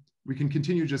proceed, we can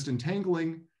continue just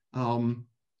entangling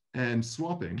and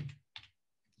swapping,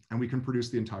 and we can produce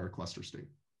the entire cluster state.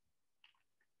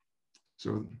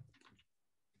 So,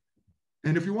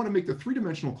 and if you want to make the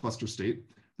three-dimensional cluster state,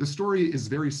 the story is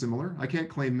very similar. I can't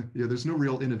claim, there's no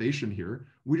real innovation here.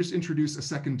 We just introduce a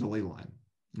second delay line,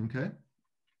 okay?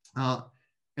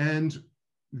 And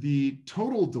the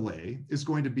total delay is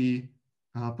going to be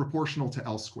proportional to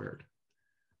L squared.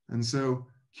 And so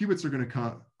qubits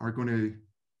are going to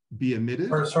be emitted.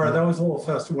 Sorry, that was a little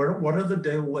fast. What are the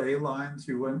delay lines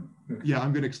you went? Yeah,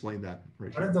 I'm going to explain that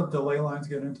right here. How did the delay lines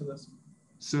get into this?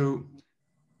 So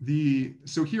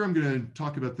here I'm going to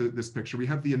talk about this picture. We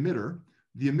have the emitter.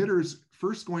 The emitter is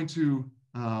first going to,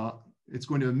 it's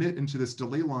going to emit into this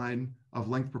delay line of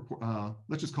length,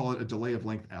 let's just call it a delay of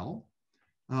length L.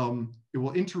 It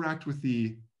will interact with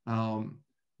the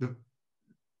data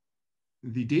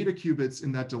qubits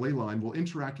in that delay line will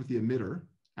interact with the emitter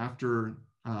after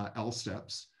L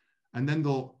steps, and then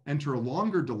they'll enter a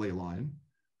longer delay line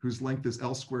whose length is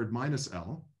L squared minus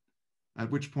L,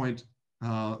 at which point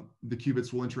the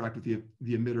qubits will interact with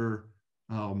the emitter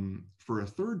for a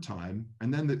third time,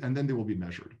 and then they will be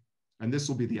measured. And this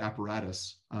will be the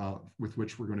apparatus with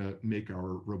which we're going to make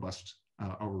our robust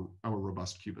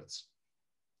qubits.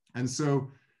 And so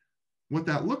what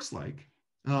that looks like,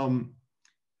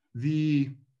 the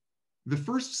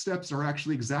first steps are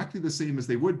actually exactly the same as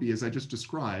they would be, as I just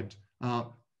described,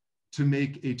 to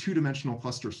make a two-dimensional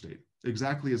cluster state,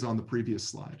 exactly as on the previous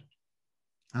slide.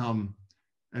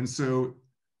 And so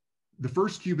the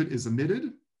first qubit is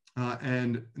emitted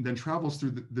and then travels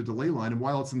through the delay line. And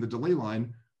while it's in the delay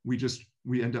line,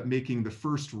 we end up making the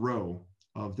first row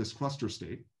of this cluster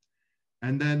state.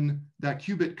 And then that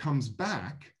qubit comes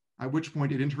back, at which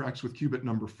point it interacts with qubit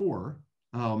number 4,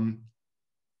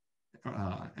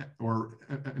 or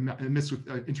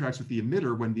interacts with the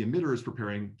emitter when the emitter is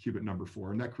preparing qubit number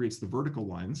 4, and that creates the vertical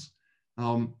lines.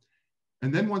 And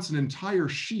then once an entire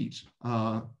sheet,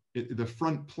 the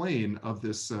front plane of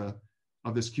this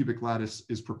cubic lattice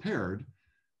is prepared,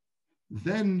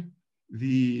 then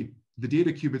the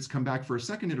data qubits come back for a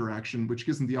second interaction, which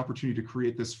gives them the opportunity to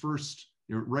create this first,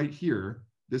 right here,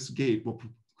 this gate will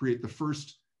create the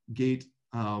first gate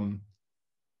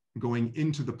going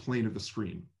into the plane of the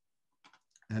screen.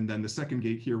 And then the second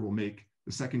gate here will make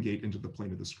the second gate into the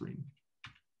plane of the screen.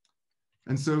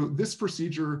 And so this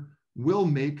procedure will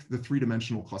make the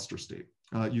 3-dimensional cluster state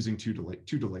using two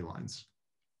delay lines.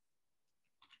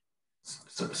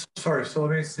 Sorry, so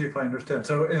let me see if I understand.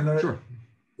 So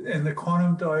in the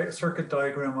quantum circuit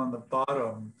diagram on the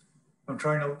bottom, I'm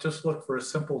trying to just look for a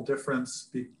simple difference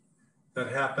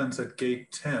that happens at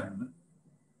gate 10,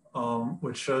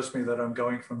 which shows me that I'm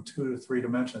going from 2 to 3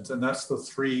 dimensions. And that's the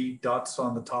 3 dots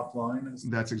on the top line?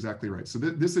 That's exactly right. So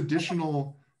this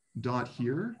additional dot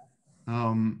here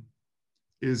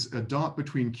is a dot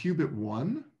between qubit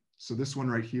 1, so this one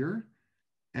right here,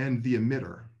 and the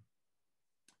emitter.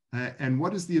 And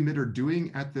what is the emitter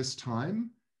doing at this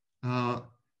time?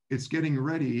 It's getting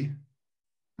ready,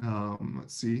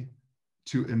 let's see,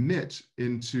 to emit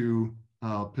into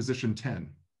position 10.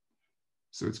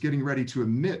 So it's getting ready to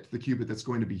emit the qubit that's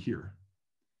going to be here.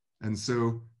 And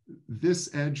so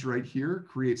this edge right here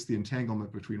creates the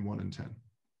entanglement between 1 and 10.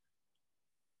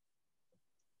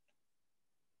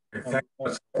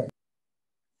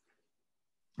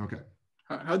 Okay.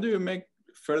 How do you make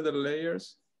further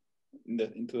layers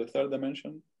into the 3rd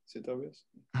dimension? Is it obvious?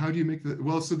 How do you make the,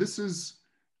 well, so this is,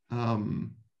 so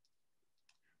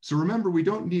remember, we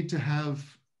don't need to have,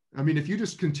 I mean, if you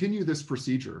just continue this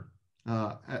procedure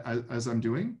as I'm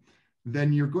doing,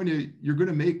 then you're going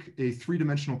to make a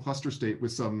 3-dimensional cluster state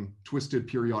with some twisted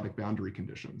periodic boundary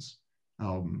conditions.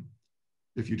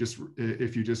 If you just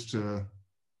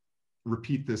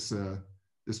repeat this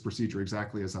this procedure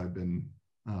exactly as I've been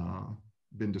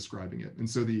describing it. And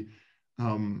so the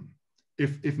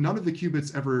if none of the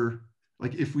qubits ever,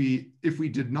 like if we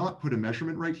did not put a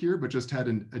measurement right here, but just had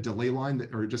a delay line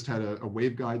that, or just had a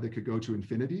waveguide that could go to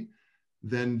infinity,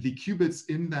 then the qubits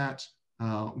in that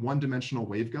 1-dimensional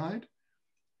waveguide,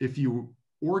 if you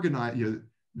organize,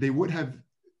 they would have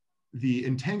the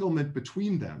entanglement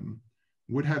between them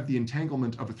would have the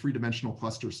entanglement of a 3-dimensional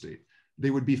cluster state.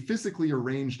 They would be physically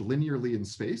arranged linearly in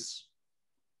space,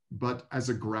 but as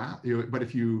a graph, but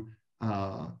if you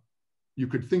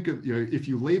could think of, if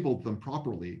you labeled them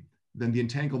properly, then the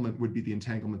entanglement would be the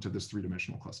entanglement of this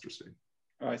 3-dimensional cluster state.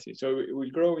 Oh, I see. So it will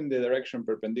grow in the direction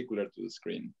perpendicular to the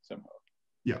screen somehow.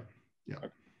 Yeah, yeah. Okay.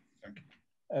 Okay.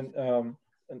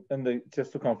 And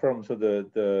just to confirm, so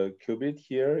the qubit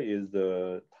here is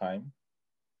the time,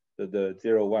 the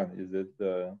 0, 1, is it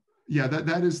the? Yeah,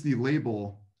 that is the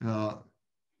label,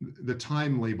 the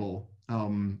time label.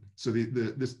 So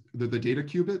the data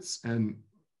qubits, and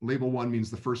label 1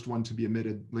 means the first one to be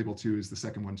emitted, label 2 is the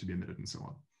second one to be emitted, and so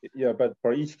on. Yeah, but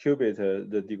for each qubit,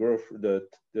 the degree of the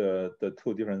 2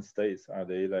 different states, are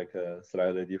they like a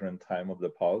slightly different time of the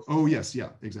pulse? Oh yes, yeah,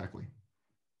 exactly.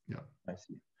 Yeah. I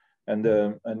see. And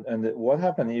what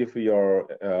happens if your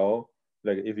L,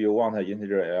 like if you want an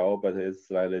integer L, but it's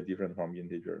slightly different from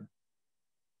integer?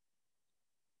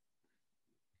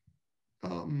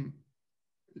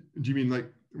 Do you mean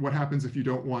like what happens if you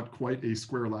don't want quite a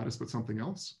square lattice but something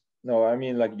else? No, I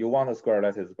mean like you want a square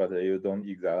lattice, but you don't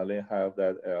exactly have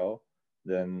that L,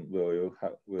 then will you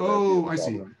have? Oh, I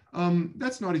see.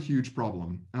 That's not a huge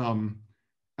problem.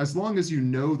 As long as you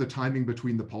know the timing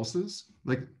between the pulses,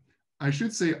 like I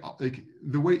should say, like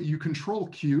the way you control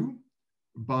Q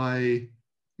by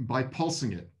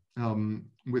pulsing it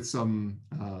with some,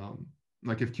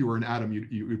 like if Q were an atom,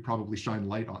 you would probably shine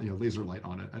light on, laser light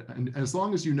on it. And as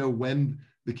long as you know when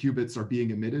the qubits are being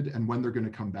emitted and when they're going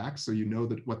to come back, so you know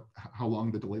that how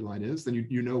long the delay line is, then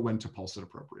you know when to pulse it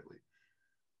appropriately.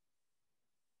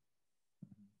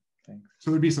 Thanks.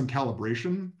 So there'd be some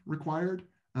calibration required,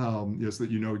 so that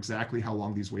you know exactly how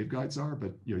long these waveguides are,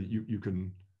 but you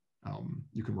can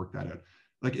work that out.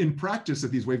 Like in practice, if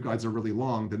these waveguides are really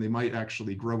long, then they might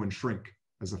actually grow and shrink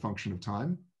as a function of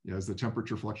time, as the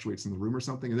temperature fluctuates in the room or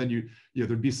something. And then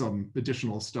there'd be some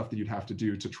additional stuff that you'd have to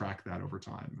do to track that over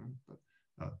time. But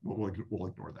we'll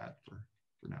ignore that for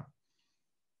now.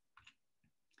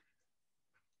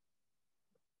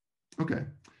 Okay,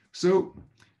 so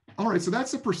all right, so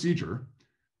that's a procedure.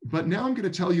 But now I'm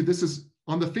going to tell you this is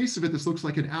on the face of it, this looks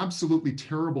like an absolutely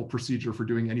terrible procedure for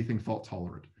doing anything fault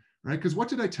tolerant, right? Because what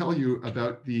did I tell you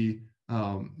about the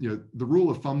rule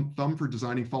of thumb for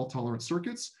designing fault tolerant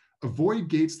circuits? Avoid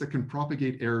gates that can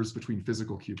propagate errors between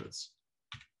physical qubits.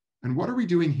 And what are we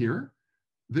doing here?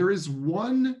 There is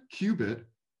one qubit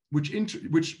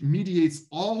which mediates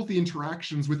all the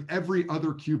interactions with every other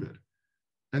qubit.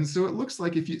 And so it looks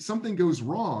like if something goes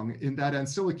wrong in that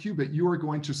ancilla qubit, you are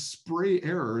going to spray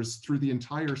errors through the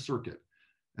entire circuit.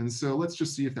 And so let's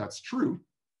just see if that's true.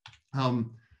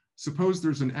 Suppose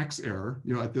there's an X error,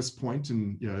 at this point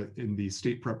in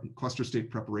the cluster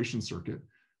state preparation circuit.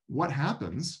 What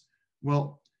happens?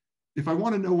 Well, if I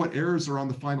want to know what errors are on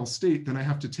the final state, then I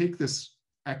have to take this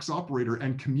X operator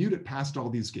and commute it past all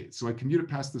these gates. So I commute it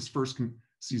past this first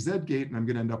CZ gate, and I'm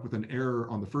going to end up with an error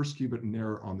on the first qubit, an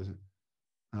error on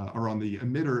the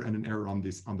emitter, and an error on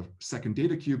the second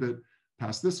data qubit.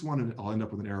 Past this one, and I'll end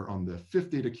up with an error on the fifth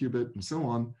data qubit, and so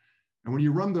on. And when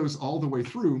you run those all the way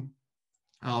through,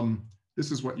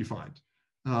 this is what you find: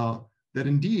 that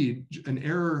indeed an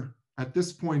error at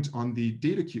this point on the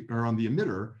data or on the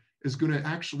emitter is going to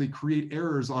actually create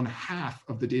errors on half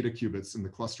of the data qubits in the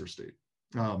cluster state.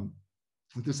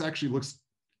 This actually looks,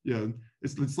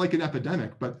 it's like an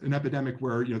epidemic, but an epidemic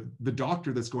where the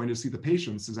doctor that's going to see the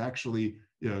patients is actually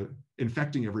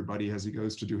infecting everybody as he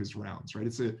goes to do his rounds, right?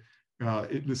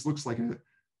 This looks like,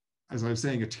 as I was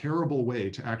saying, a terrible way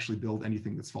to actually build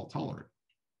anything that's fault tolerant.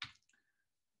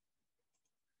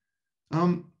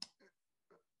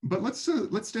 But let's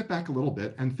step back a little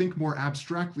bit and think more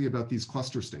abstractly about these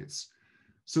cluster states.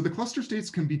 So the cluster states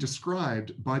can be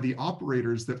described by the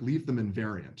operators that leave them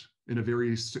invariant in a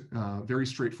very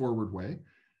straightforward way.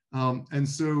 And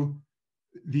so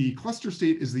the cluster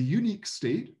state is the unique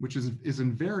state, which is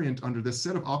invariant under this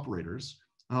set of operators,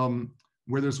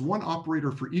 where there's one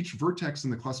operator for each vertex in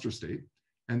the cluster state,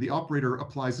 and the operator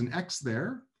applies an X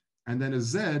there, and then a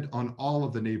Z on all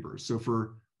of the neighbors. So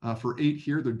for 8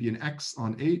 here, there'd be an X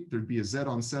on 8, there'd be a Z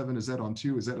on 7, a Z on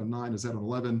 2, a Z on 9, a Z on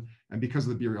 11, and because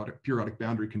of the periodic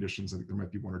boundary conditions, I think there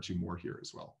might be 1 or 2 more here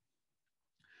as well.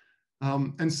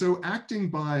 And so acting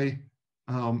by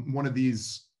one of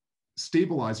these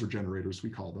stabilizer generators, we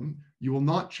call them, you will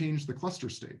not change the cluster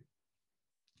state.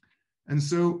 And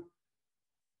so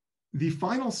the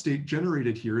final state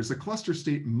generated here is a cluster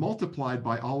state multiplied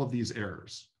by all of these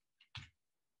errors.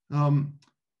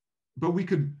 But we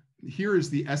could, here is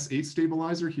the S8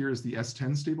 stabilizer, here is the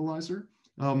S10 stabilizer.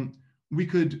 We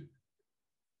could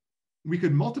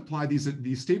multiply these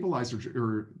stabilizer,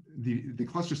 or the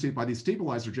cluster state by these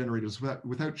stabilizer generators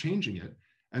without changing it.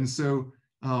 And so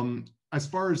as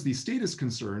far as the state is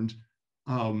concerned,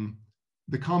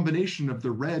 the combination of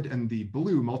the red and the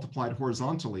blue multiplied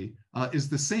horizontally is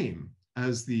the same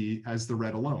as the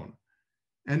red alone.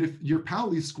 And if your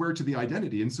Pauli squared to the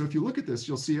identity, and so if you look at this,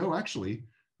 you'll see, oh, actually,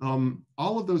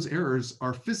 all of those errors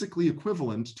are physically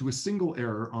equivalent to a single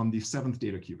error on the 7th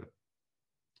data qubit.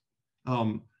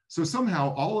 So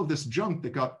somehow all of this junk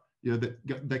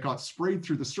that got sprayed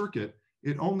through the circuit,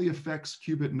 it only affects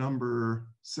qubit number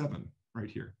 7 right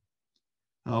here,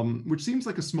 which seems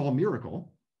like a small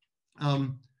miracle,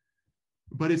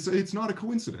 but it's not a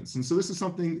coincidence. And so this is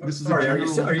something. This is sorry. Are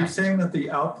you saying that the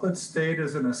output state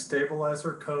is in a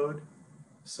stabilizer code,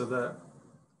 so that?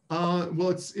 Well,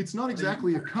 it's not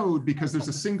exactly a code because there's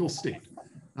a single state,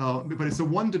 but it's a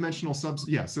one-dimensional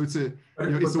yeah. So it's a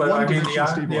it's a one-dimensional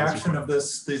stabilizer. The action of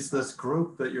this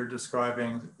group that you're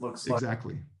describing looks like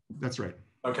exactly. That's right.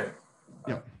 Okay.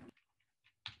 Yeah.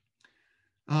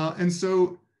 And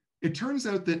so it turns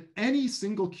out that any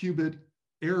single qubit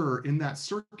error in that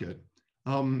circuit,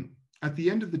 at the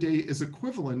end of the day, is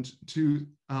equivalent to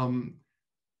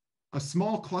a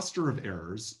small cluster of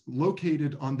errors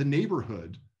located on the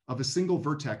neighborhood of a single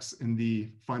vertex in the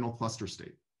final cluster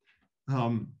state.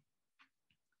 And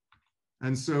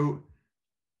so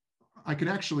I can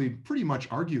actually pretty much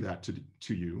argue that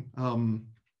to you,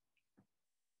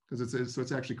 because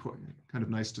it's actually kind of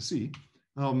nice to see.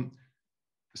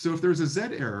 So if there's a Z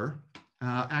error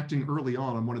acting early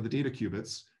on one of the data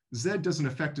qubits, Z doesn't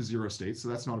affect a 0 state, so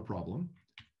that's not a problem.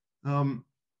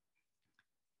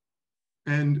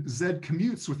 And Z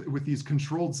commutes with these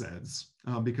controlled Zs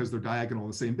because they're diagonal on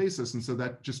the same basis, and so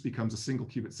that just becomes a single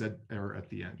qubit Z error at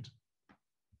the end.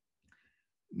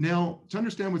 Now, to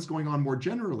understand what's going on more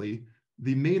generally,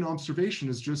 the main observation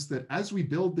is just that as we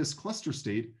build this cluster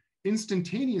state,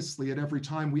 instantaneously at every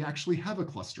time we actually have a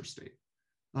cluster state.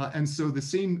 And so the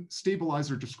same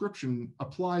stabilizer description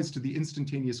applies to the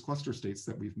instantaneous cluster states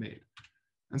that we've made.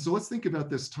 And so let's think about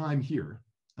this time here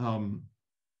where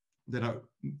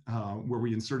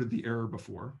we inserted the error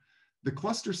before. the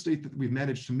cluster state that we've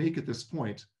managed to make at this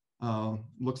point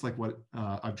looks like what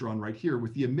I've drawn right here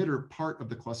with the emitter part of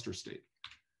the cluster state.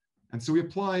 And so we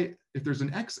apply, if there's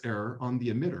an X error on the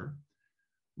emitter,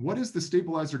 what is the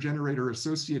stabilizer generator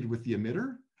associated with the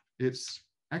emitter? It's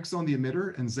X on the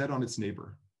emitter and Z on its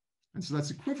neighbor. And so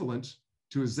that's equivalent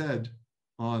to a Z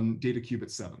on data qubit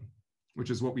 7, which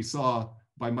is what we saw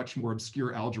by much more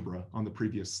obscure algebra on the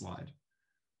previous slide.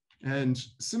 And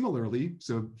similarly,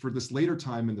 so for this later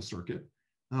time in the circuit,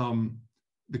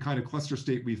 the kind of cluster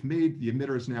state we've made, the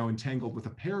emitter is now entangled with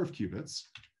a pair of qubits.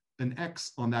 An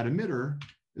X on that emitter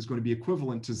is going to be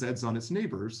equivalent to Z's on its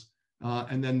neighbors.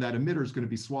 And then that emitter is going to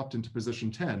be swapped into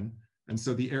position 10. And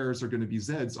so the errors are going to be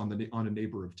Z's on a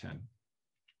neighbor of 10.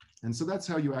 And so that's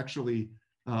how you actually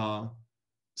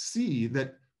see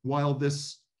that while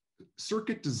this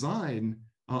circuit design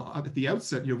at the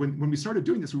outset, when we started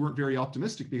doing this, we weren't very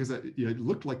optimistic because it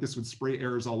looked like this would spray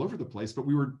errors all over the place, but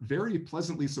we were very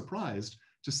pleasantly surprised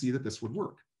to see that this would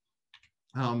work.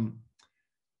 And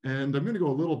I'm going to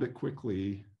go a little bit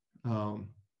quickly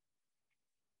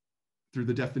through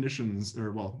the definitions,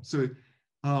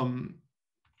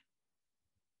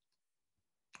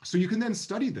 so you can then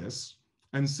study this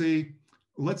and say,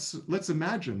 let's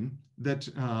imagine that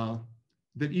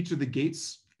that each of the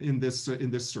gates in this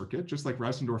circuit, just like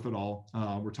Rausendorf et al.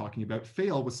 We're talking about,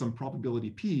 fail with some probability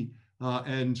p,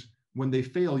 and when they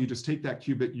fail, you just take that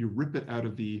qubit, you rip it out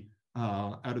of the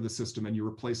system, and you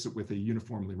replace it with a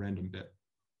uniformly random bit.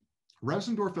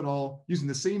 Rausendorf et al., using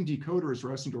the same decoder as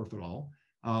Rausendorf et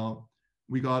al.,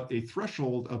 we got a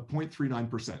threshold of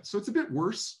 0.39%. So it's a bit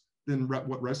worse than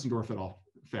what Rausendorf et al.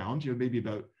 Found, maybe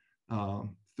about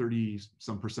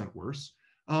 30-some% worse.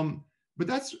 But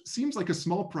that seems like a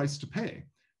small price to pay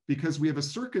because we have a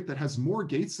circuit that has more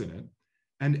gates in it,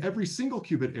 and every single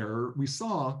qubit error we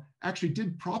saw actually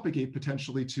did propagate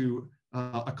potentially to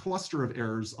a cluster of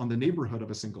errors on the neighborhood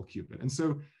of a single qubit. And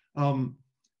so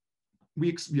we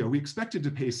expected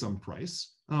to pay some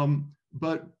price,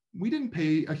 but we didn't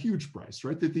pay a huge price,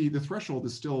 right? That the threshold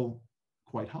is still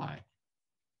quite high.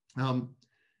 And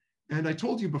I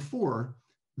told you before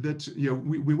that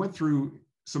we went through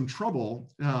some trouble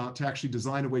to actually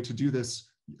design a way to do this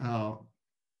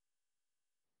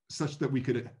such that we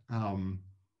could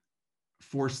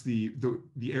force the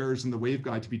errors in the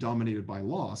waveguide to be dominated by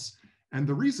loss. And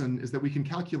the reason is that we can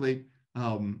calculate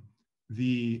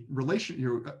the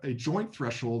relation, a joint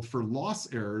threshold for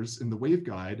loss errors in the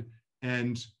waveguide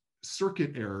and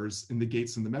circuit errors in the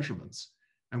gates and the measurements.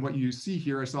 And what you see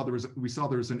here, we saw there was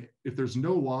if there's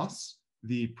no loss,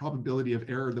 the probability of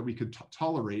error that we could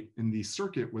tolerate in the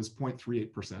circuit was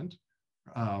 0.38%.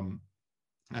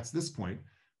 That's this point.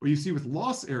 But you see with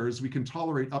loss errors, we can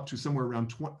tolerate up to somewhere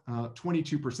around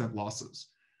 22% losses.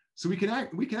 So we can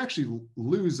actually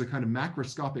lose a kind of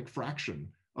macroscopic fraction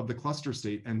of the cluster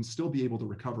state and still be able to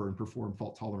recover and perform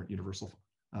fault-tolerant universal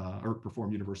or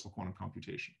perform universal quantum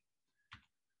computation.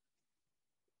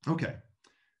 Okay,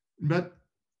 but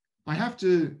I have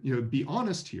to be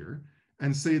honest here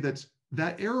and say that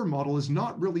error model is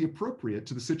not really appropriate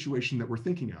to the situation that we're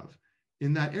thinking of.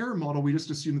 In that error model, we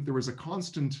just assumed that there was a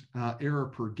constant error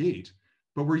per gate,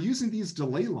 but we're using these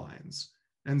delay lines.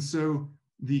 And so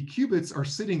the qubits are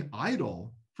sitting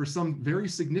idle for some very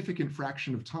significant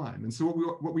fraction of time. And so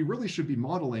what we really should be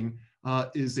modeling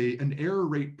is an error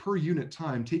rate per unit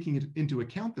time, taking into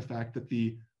account the fact that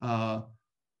the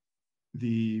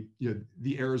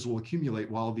errors will accumulate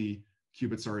while the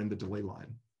qubits are in the delay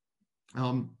line.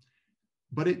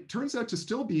 But it turns out to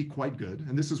still be quite good.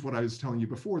 And this is what I was telling you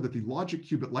before, that the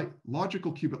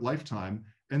logical qubit lifetime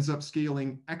ends up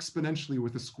scaling exponentially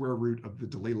with the square root of the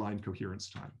delay line coherence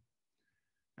time.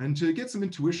 And to get some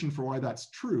intuition for why that's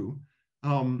true,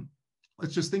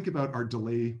 let's just think about our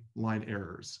delay line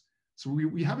errors. So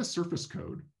we have a surface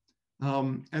code,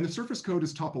 and the surface code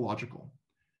is topological.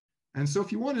 And so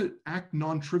if you want to act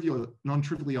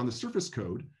non-trivially on the surface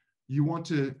code, you want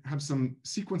to have some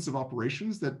sequence of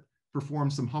operations that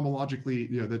perform some homologically,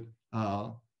 that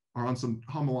are on some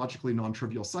homologically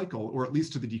non-trivial cycle, or at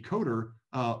least to the decoder,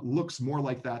 looks more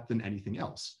like that than anything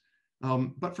else.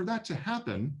 But for that to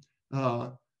happen,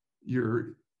 the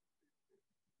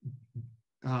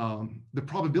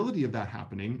probability of that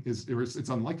happening it's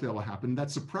unlikely that will happen.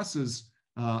 That suppresses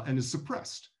and is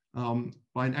suppressed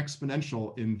by an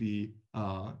exponential in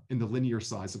the linear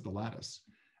size of the lattice.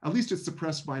 At least it's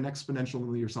suppressed by an exponential in the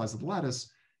linear size of the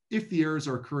lattice if the errors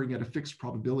are occurring at a fixed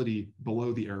probability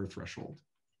below the error threshold.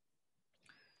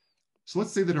 So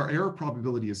let's say that our error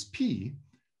probability is p.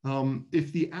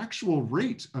 If the actual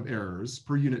rate of errors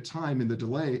per unit time in the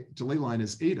delay line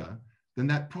is eta, then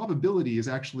that probability is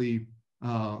actually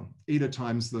eta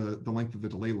times the length of the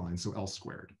delay line, so L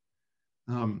squared.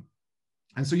 And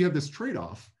so you have this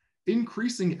trade-off.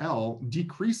 Increasing L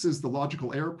decreases the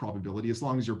logical error probability as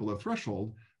long as you're below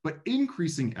threshold, but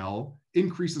increasing L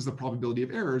increases the probability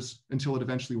of errors until it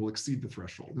eventually will exceed the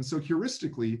threshold. And so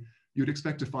heuristically, you'd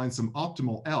expect to find some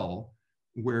optimal L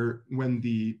when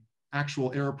the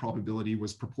actual error probability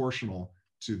was proportional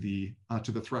to the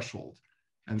threshold.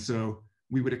 And so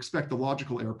we would expect the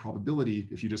logical error probability,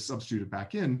 if you just substitute it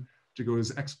back in, to go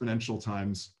as exponential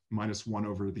times -1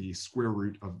 over the square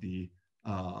root of the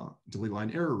delay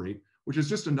line error rate, which is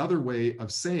just another way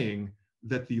of saying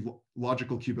that the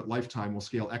logical qubit lifetime will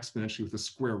scale exponentially with the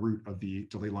square root of the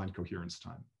delay line coherence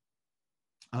time.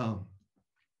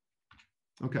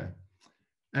 Okay,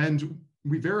 and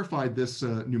we verified this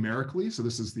numerically. So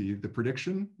this is the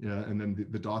prediction, and then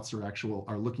the dots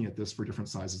are looking at this for different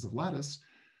sizes of lattice.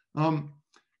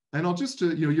 And I'll just,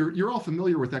 you're all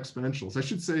familiar with exponentials. I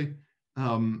should say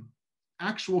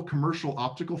actual commercial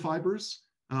optical fibers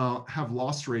have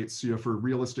loss rates for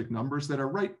realistic numbers that are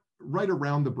right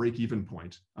around the break-even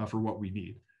point for what we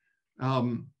need.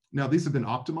 Now, these have been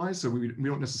optimized, so we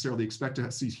don't necessarily expect to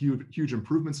see huge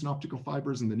improvements in optical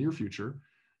fibers in the near future.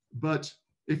 But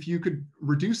if you could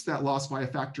reduce that loss by a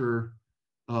factor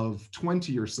of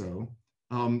 20 or so,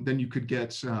 then you could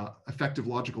get effective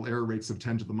logical error rates of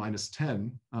 10 to the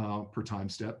 -10 per time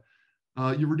step.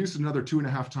 You reduce it another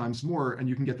 2.5 times more, and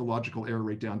you can get the logical error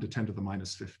rate down to 10 to the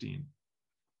 -15.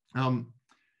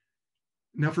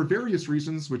 Now, for various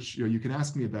reasons, which you can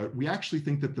ask me about, we actually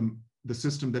think that the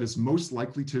system that is most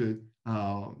likely to,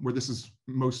 where this is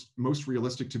most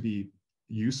realistic to be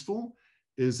useful,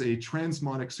 is a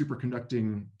transmonic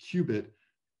superconducting qubit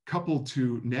coupled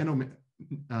to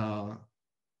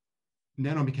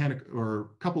nanomechanic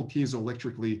or coupled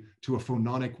piezoelectrically to a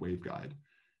phononic waveguide.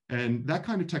 And that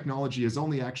kind of technology has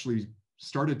only actually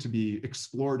started to be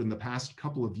explored in the past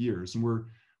couple of years. And we're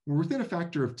within a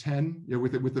factor of 10,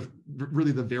 with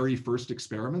really the very first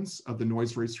experiments of the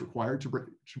noise rates required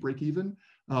to break even.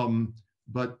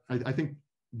 But I think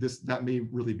that may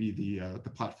really be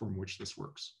the platform in which this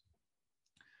works.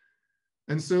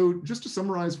 And so just to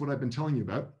summarize what I've been telling you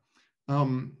about,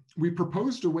 we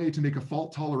proposed a way to make a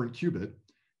fault-tolerant qubit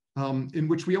in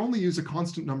which we only use a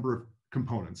constant number of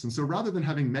components. And so rather than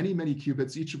having many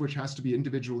qubits, each of which has to be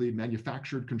individually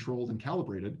manufactured, controlled, and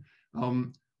calibrated,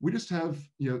 we just have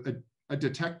a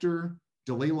detector,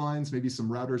 delay lines, maybe some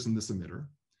routers, and this emitter.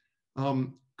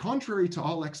 Contrary to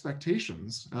all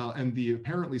expectations and the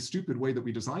apparently stupid way that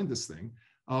we designed this thing,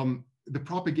 the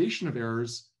propagation of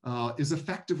errors is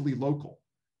effectively local.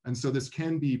 And so this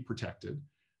can be protected.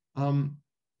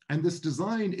 And this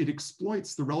design, it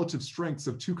exploits the relative strengths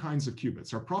of two kinds of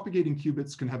qubits. Our propagating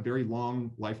qubits can have very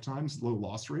long lifetimes, low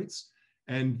loss rates,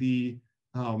 and the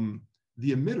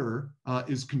emitter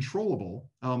is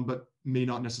controllable, but may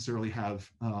not necessarily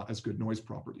have as good noise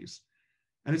properties.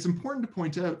 And it's important to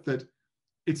point out that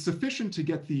it's sufficient to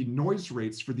get the noise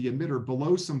rates for the emitter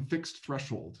below some fixed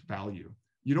threshold value.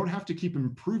 You don't have to keep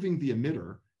improving the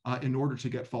emitter in order to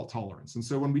get fault tolerance. And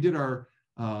so when we did our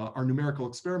numerical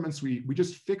experiments, we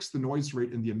just fixed the noise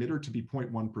rate in the emitter to be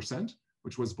 0.1%,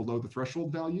 which was below the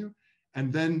threshold value.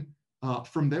 And then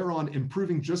from there on,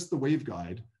 improving just the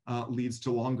waveguide leads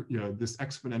to longer, this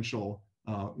exponential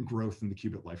growth in the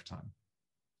qubit lifetime.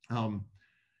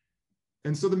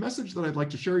 And so the message that I'd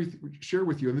like to share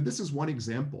with you, I mean, this is one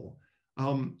example,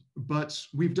 but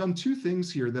we've done two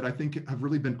things here that I think have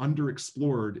really been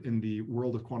underexplored in the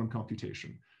world of quantum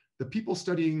computation. The people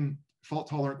studying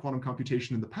fault-tolerant quantum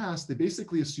computation in the past, they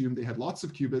basically assumed they had lots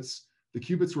of qubits. The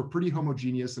qubits were pretty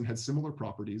homogeneous and had similar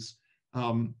properties.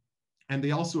 And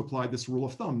they also applied this rule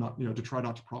of thumb, to try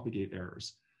not to propagate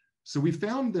errors. So we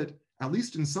found that at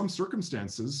least in some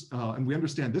circumstances, and we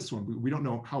understand this one, we don't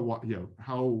know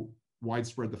how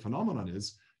widespread the phenomenon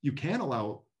is. You can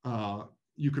allow,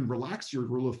 you can relax your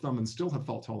rule of thumb and still have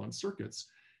fault-tolerant circuits.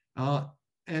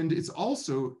 And it's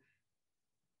also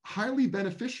highly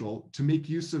beneficial to make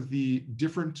use of the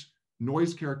different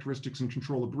noise characteristics and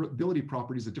controllability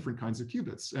properties of different kinds of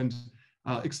qubits. And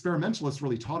experimentalists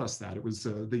really taught us that. It was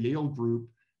the Yale group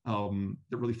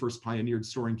that really first pioneered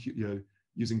storing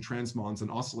using transmons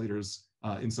and oscillators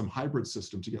in some hybrid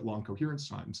system to get long coherence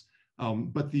times.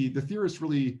 But the theorists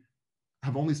really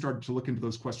have only started to look into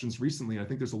those questions recently. I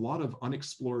think there's a lot of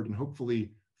unexplored and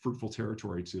hopefully fruitful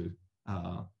territory to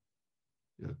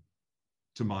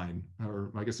mine,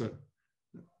 or I guess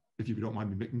if you don't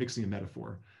mind me mixing a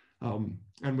metaphor.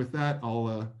 And with that,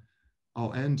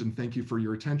 I'll end and thank you for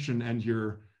your attention and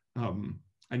your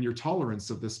tolerance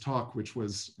of this talk, which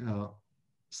was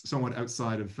somewhat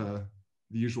outside of the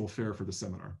usual fare for the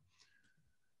seminar.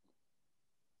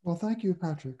 Well, thank you,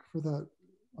 Patrick, for that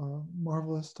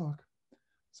marvelous talk.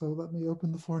 So let me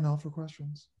open the floor now for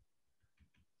questions.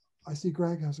 I see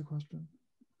Greg has a question.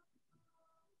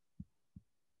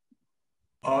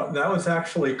 That was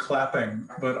actually clapping,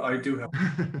 but I do have.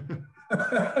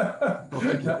 Well,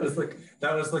 thank you.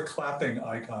 That was the clapping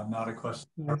icon, not a question.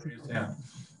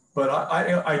 But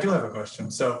I do have a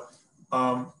question. So,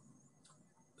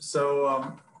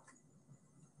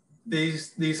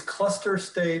 these cluster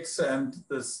states and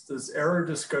this error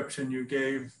description you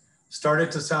gave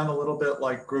started to sound a little bit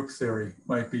like group theory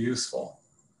might be useful.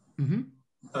 Mm-hmm.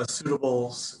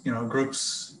 Suitable,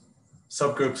 groups,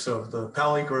 subgroups of the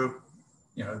Pauli group,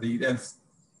 the nth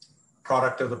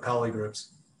product of the Pauli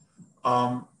groups.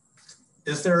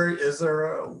 Is there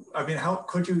I mean, how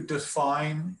could you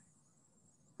define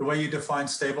the way you define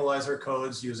stabilizer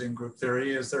codes using group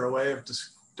theory? Is there a way of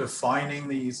defining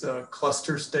these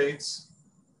cluster states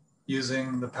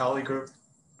using the Pauli group?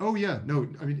 Oh yeah, no,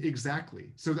 I mean, exactly.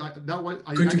 So that was,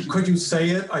 could you say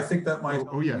it? I think that might.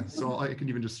 Oh yeah, so I can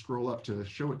even just scroll up to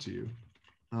show it to you.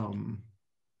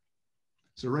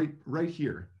 So right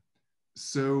here.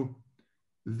 So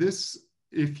this,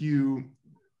 if you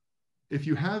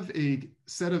have a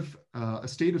set of a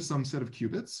state of some set of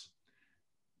qubits,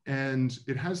 and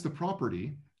it has the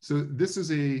property. So this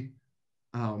is a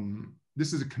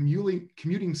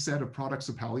commuting set of products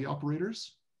of Pauli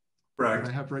operators. Right.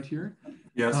 That I have right here.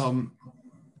 Yes.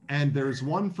 And there's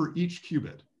one for each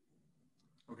qubit.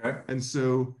 Okay. And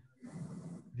so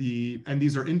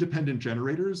these are independent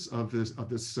generators of this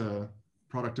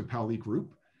product of Pauli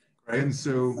group. Right. And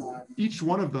so each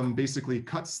one of them basically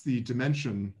cuts the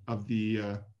dimension of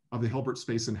the Hilbert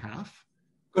space in half.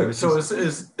 Good. So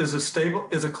is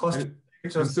a cluster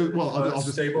just I'll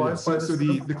just stabilized by so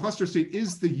the cluster state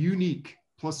is the unique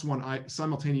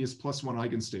simultaneous +1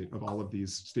 eigenstate of all of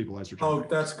these stabilizer generators. Oh,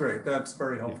 that's great. That's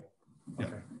very helpful. Yeah.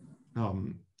 Okay. Yeah.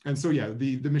 And so yeah,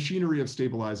 the machinery of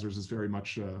stabilizers is very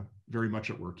much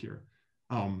at work here.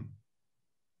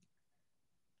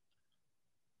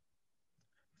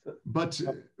 But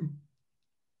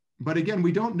again,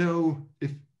 we don't know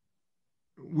if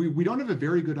we don't have a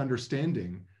very good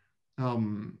understanding.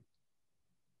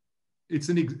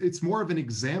 It's more of an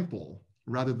example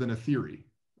rather than a theory,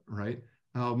 right?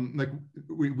 Like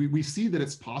we see that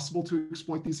it's possible to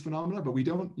exploit these phenomena, but we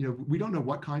don't know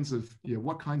what kinds of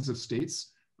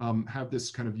states have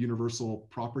this kind of universal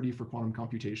property for quantum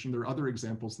computation. There are other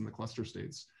examples in the cluster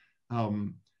states.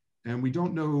 And we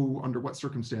don't know under what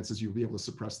circumstances you'll be able to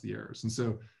suppress the errors. And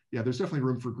so, yeah, there's definitely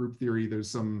room for group theory.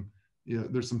 There's some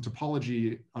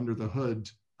topology under the hood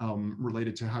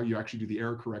related to how you actually do the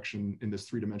error correction in this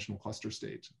three-dimensional cluster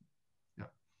state. Yeah.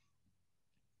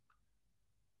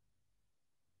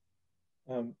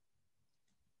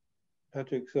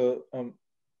 Patrick, so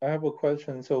I have a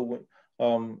question. So,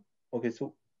 okay,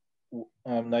 so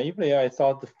naively, I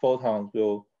thought the photons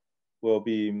will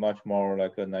be much more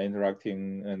like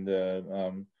non-interacting and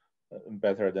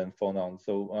better than phonon.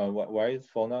 So why is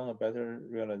phonon a better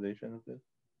realization of this?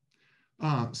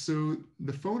 So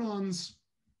the phonons.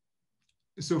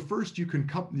 So first, you can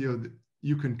couple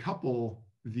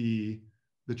the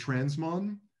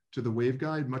transmon to the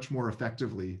waveguide much more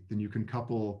effectively than you can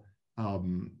couple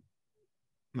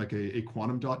like a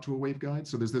quantum dot to a waveguide.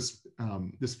 So there's this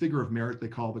figure of merit they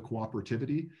call the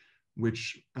cooperativity,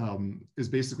 which is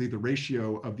basically the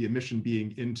ratio of the emission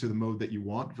being into the mode that you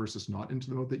want versus not into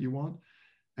the mode that you want.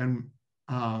 And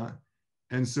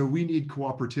so we need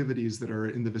cooperativities that are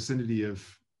in the vicinity of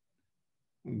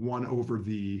 1 over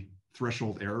the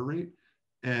threshold error rate.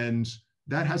 And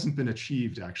that hasn't been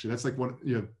achieved, actually. That's like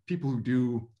people who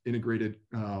do integrated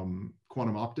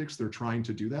quantum optics, they're trying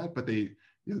to do that, but they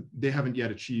haven't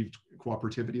yet achieved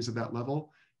cooperativities at that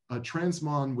level. A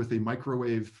transmon with a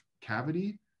microwave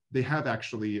cavity, they have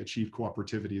actually achieved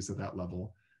cooperativities at that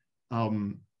level.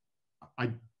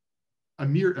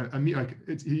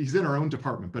 He's in our own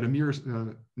department, but Amir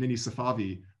Nini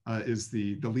Safavi is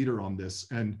the leader on this,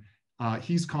 and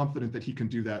he's confident that he can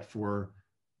do that for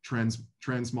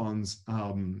transmons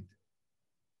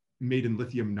made in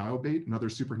lithium niobate, another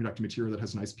superconducting material that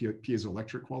has nice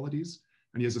piezoelectric qualities.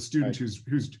 And he has a student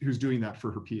who's doing that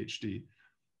for her PhD.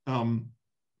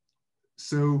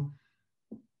 So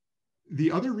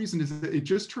the other reason is that it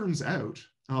just turns out,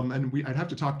 and I'd have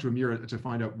to talk to Amir to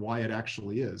find out why it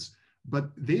actually is,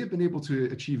 but they have been able to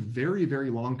achieve very,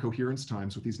 very long coherence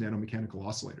times with these nanomechanical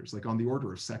oscillators, like on the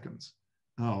order of seconds.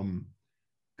 And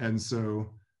so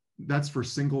that's for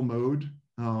single mode,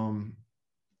 a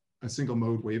single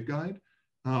mode waveguide.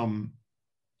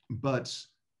 But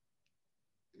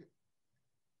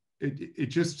it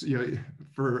just,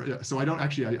 so I don't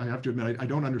actually, I have to admit, I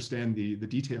don't understand the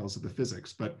details of the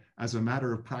physics, but as a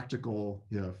matter of practical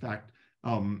fact,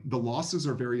 the losses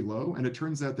are very low, and it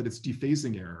turns out that it's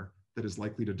dephasing error that is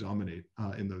likely to dominate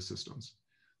in those systems.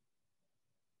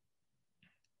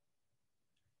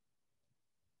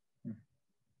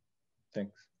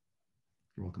 Thanks.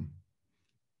 You're welcome.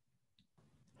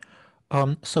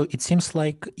 So it seems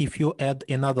like if you add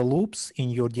another loops in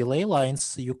your delay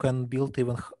lines, you can build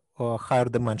even higher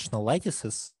dimensional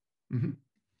lattices. Mm-hmm.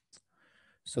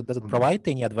 So does it provide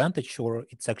any advantage, or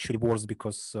it's actually worse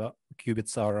because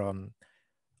qubits are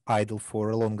idle for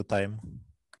a longer time?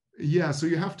 Yeah, so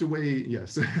you have to weigh,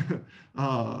 yes.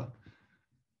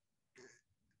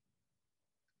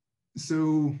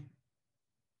 So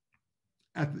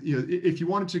if you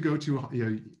wanted to go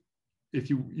to, if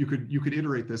you could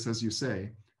iterate this as you say,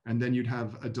 and then you'd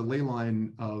have a delay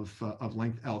line of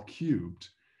length L cubed.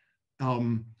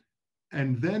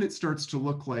 And then it starts to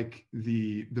look like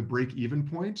the break-even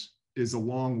point is a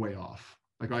long way off.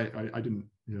 Like I didn't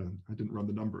run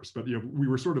the numbers, but we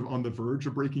were sort of on the verge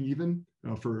of breaking even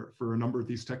for a number of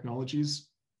these technologies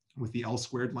with the L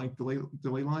squared length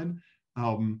delay line,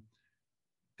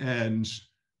 and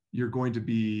you're going to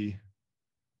be.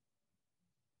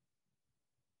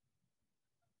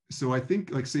 So I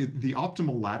think, like, say, the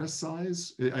optimal lattice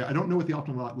size. I don't know what the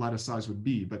optimal lattice size would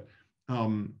be, but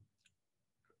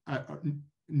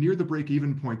near the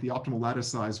break-even point, the optimal lattice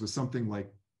size was something like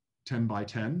 10 by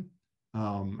 10,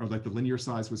 or like the linear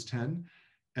size was 10.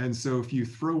 And so if you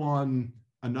throw on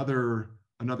another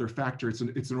factor, it's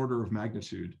an order of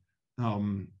magnitude,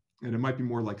 and it might be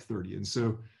more like 30. And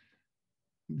so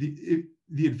the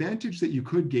advantage that you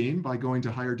could gain by going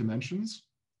to higher dimensions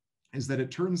is that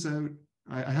it turns out,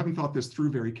 I haven't thought this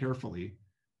through very carefully,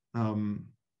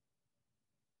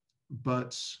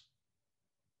 but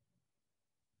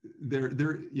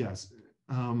yes.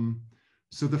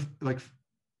 So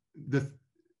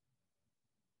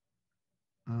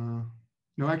no,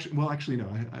 actually, no.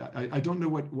 I don't know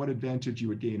what advantage you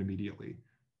would gain immediately.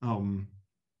 From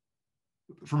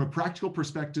a practical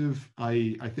perspective,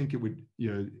 I think it would,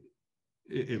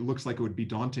 it looks like it would be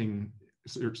daunting,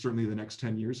 certainly the next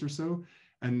 10 years or so.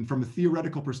 And from a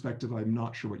theoretical perspective, I'm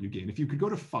not sure what you gain. If you could go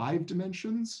to 5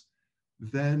 dimensions,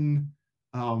 then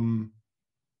the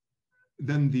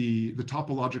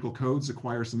topological codes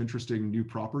acquire some interesting new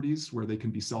properties where they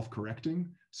can be self-correcting.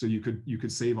 So you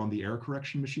could save on the error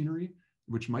correction machinery,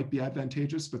 which might be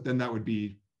advantageous, but then that would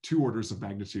be 2 orders of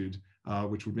magnitude,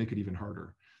 which would make it even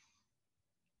harder.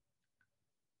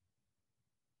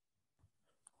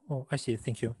 Oh, I see.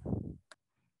 Thank you.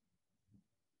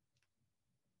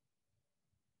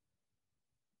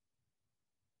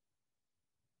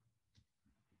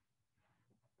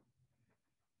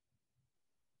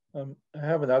 I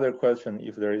have another question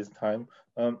if there is time.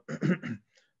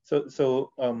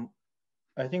 So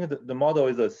I think the model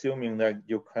is assuming that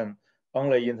you can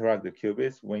only interact the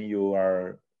qubits when you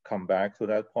come back to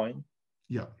that point.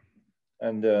 Yeah.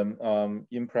 And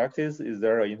in practice, is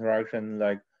there an interaction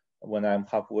like when I'm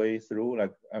halfway through?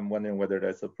 Like I'm wondering whether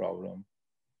that's a problem.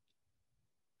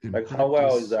 Like how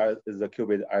well is the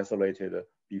qubit isolated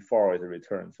before it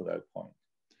returns to that point?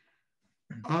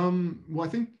 Well, I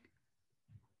think.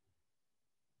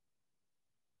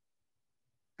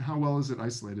 How well is it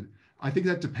isolated? I think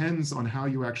that depends on how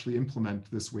you actually implement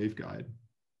this waveguide.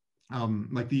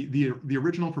 Like the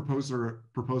original proposal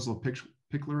of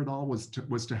Pickler et al.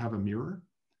 was to have a mirror,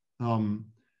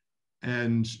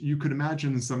 and you could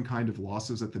imagine some kind of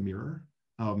losses at the mirror,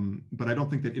 but I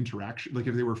don't think that interaction. Like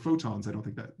if they were photons, I don't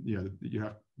think that you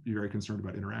have to be very concerned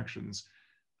about interactions.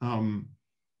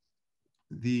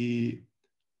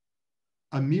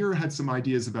 Amir had some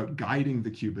ideas about guiding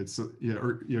the qubits,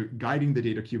 or guiding the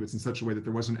data qubits in such a way that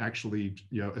there wasn't actually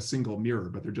a single mirror,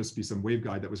 but there'd just be some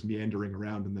waveguide that was meandering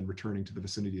around and then returning to the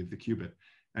vicinity of the qubit,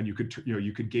 and you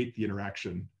could gate the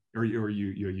interaction, or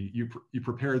you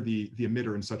prepare the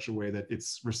emitter in such a way that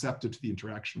it's receptive to the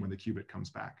interaction when the qubit comes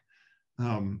back,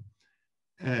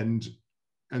 and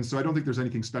so I don't think there's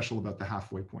anything special about the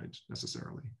halfway point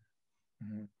necessarily.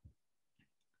 Mm-hmm.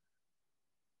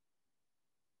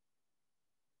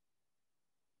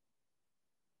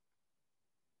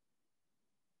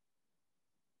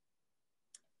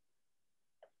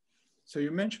 So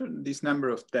you mentioned this number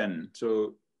of 10.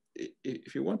 So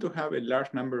if you want to have a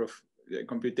large number of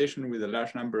computation with a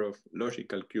large number of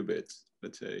logical qubits,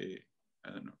 let's say, I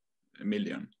don't know, 1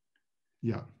 million.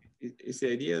 Yeah. Is the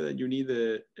idea that you need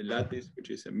a lattice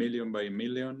which is 1 million by 1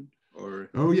 million, or?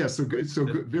 Oh yeah, so good. So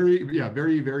good.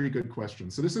 Very, very good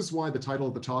question. So this is why the title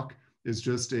of the talk is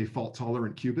just a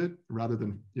fault-tolerant qubit rather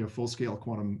than full-scale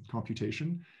quantum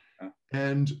computation.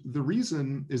 And the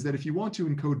reason is that if you want to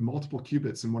encode multiple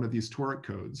qubits in one of these toric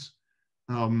codes,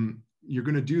 you're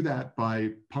going to do that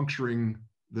by puncturing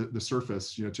the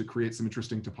surface, to create some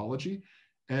interesting topology.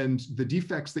 And the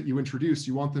defects that you introduce,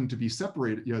 you want them to be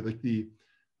separated. Like the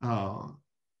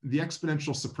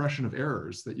exponential suppression of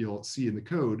errors that you'll see in the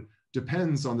code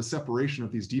depends on the separation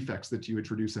of these defects that you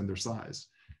introduce and their size.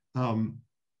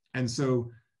 And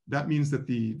so that means that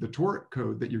the toric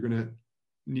code that you're going to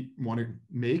want to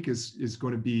make is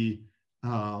going to be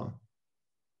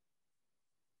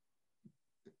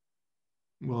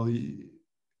well,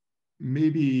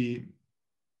 maybe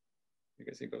I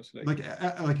guess it goes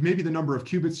like maybe the number of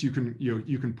qubits you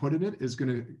can put in it is going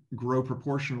to grow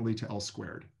proportionally to L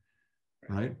squared,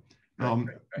 right?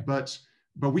 But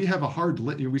we have a hard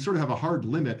we sort of have a hard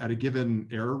limit at a given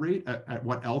error rate at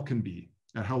what L can be,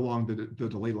 at how long the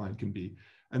delay line can be.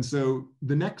 And so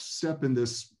the next step in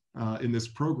this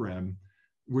program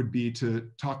would be to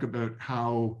talk about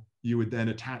how you would then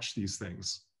attach these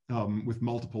things with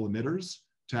multiple emitters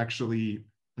to actually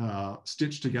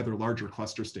stitch together larger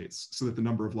cluster states so that the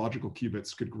number of logical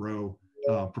qubits could grow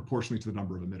proportionally to the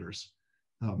number of emitters.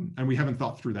 And we haven't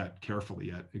thought through that carefully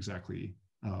yet, exactly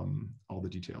all the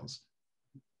details.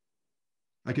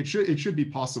 Like it should be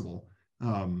possible.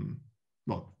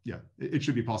 Well, yeah, it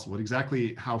should be possible. But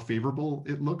exactly how favorable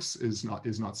it looks is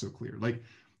not so clear. Like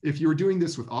if you were doing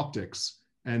this with optics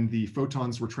and the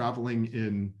photons were traveling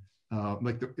in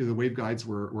like the waveguides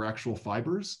were actual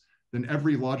fibers, then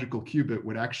every logical qubit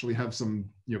would actually have some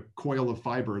coil of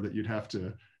fiber that you'd have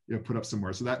to put up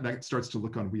somewhere. So that starts to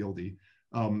look unwieldy.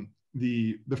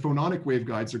 The phononic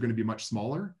waveguides are going to be much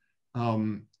smaller.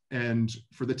 And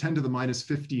for the 10 to the minus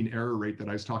 15 error rate that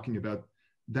I was talking about,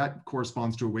 that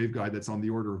corresponds to a waveguide that's on the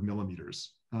order of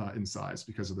millimeters in size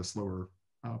because of the slower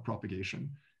propagation.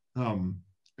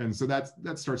 And so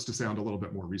that starts to sound a little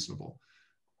bit more reasonable.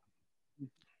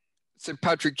 So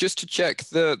Patrick, just to check,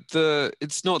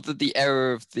 it's not that the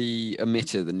error of the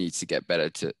emitter that needs to get better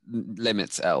to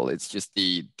limits L. It's just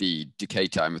the decay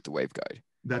time of the waveguide.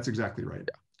 That's exactly right.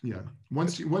 Yeah.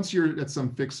 Once you're at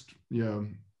some fixed,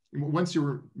 once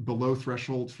you're below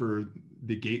threshold for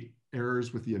the gate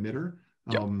errors with the emitter,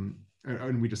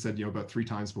 and we just said about 3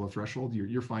 times below threshold,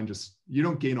 you're fine. You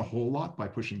don't gain a whole lot by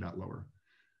pushing that lower.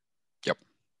 Yep.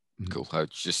 Cool. I was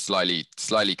just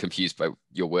slightly confused by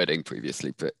your wording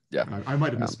previously, but yeah, I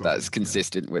might have misspoken. That's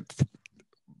consistent with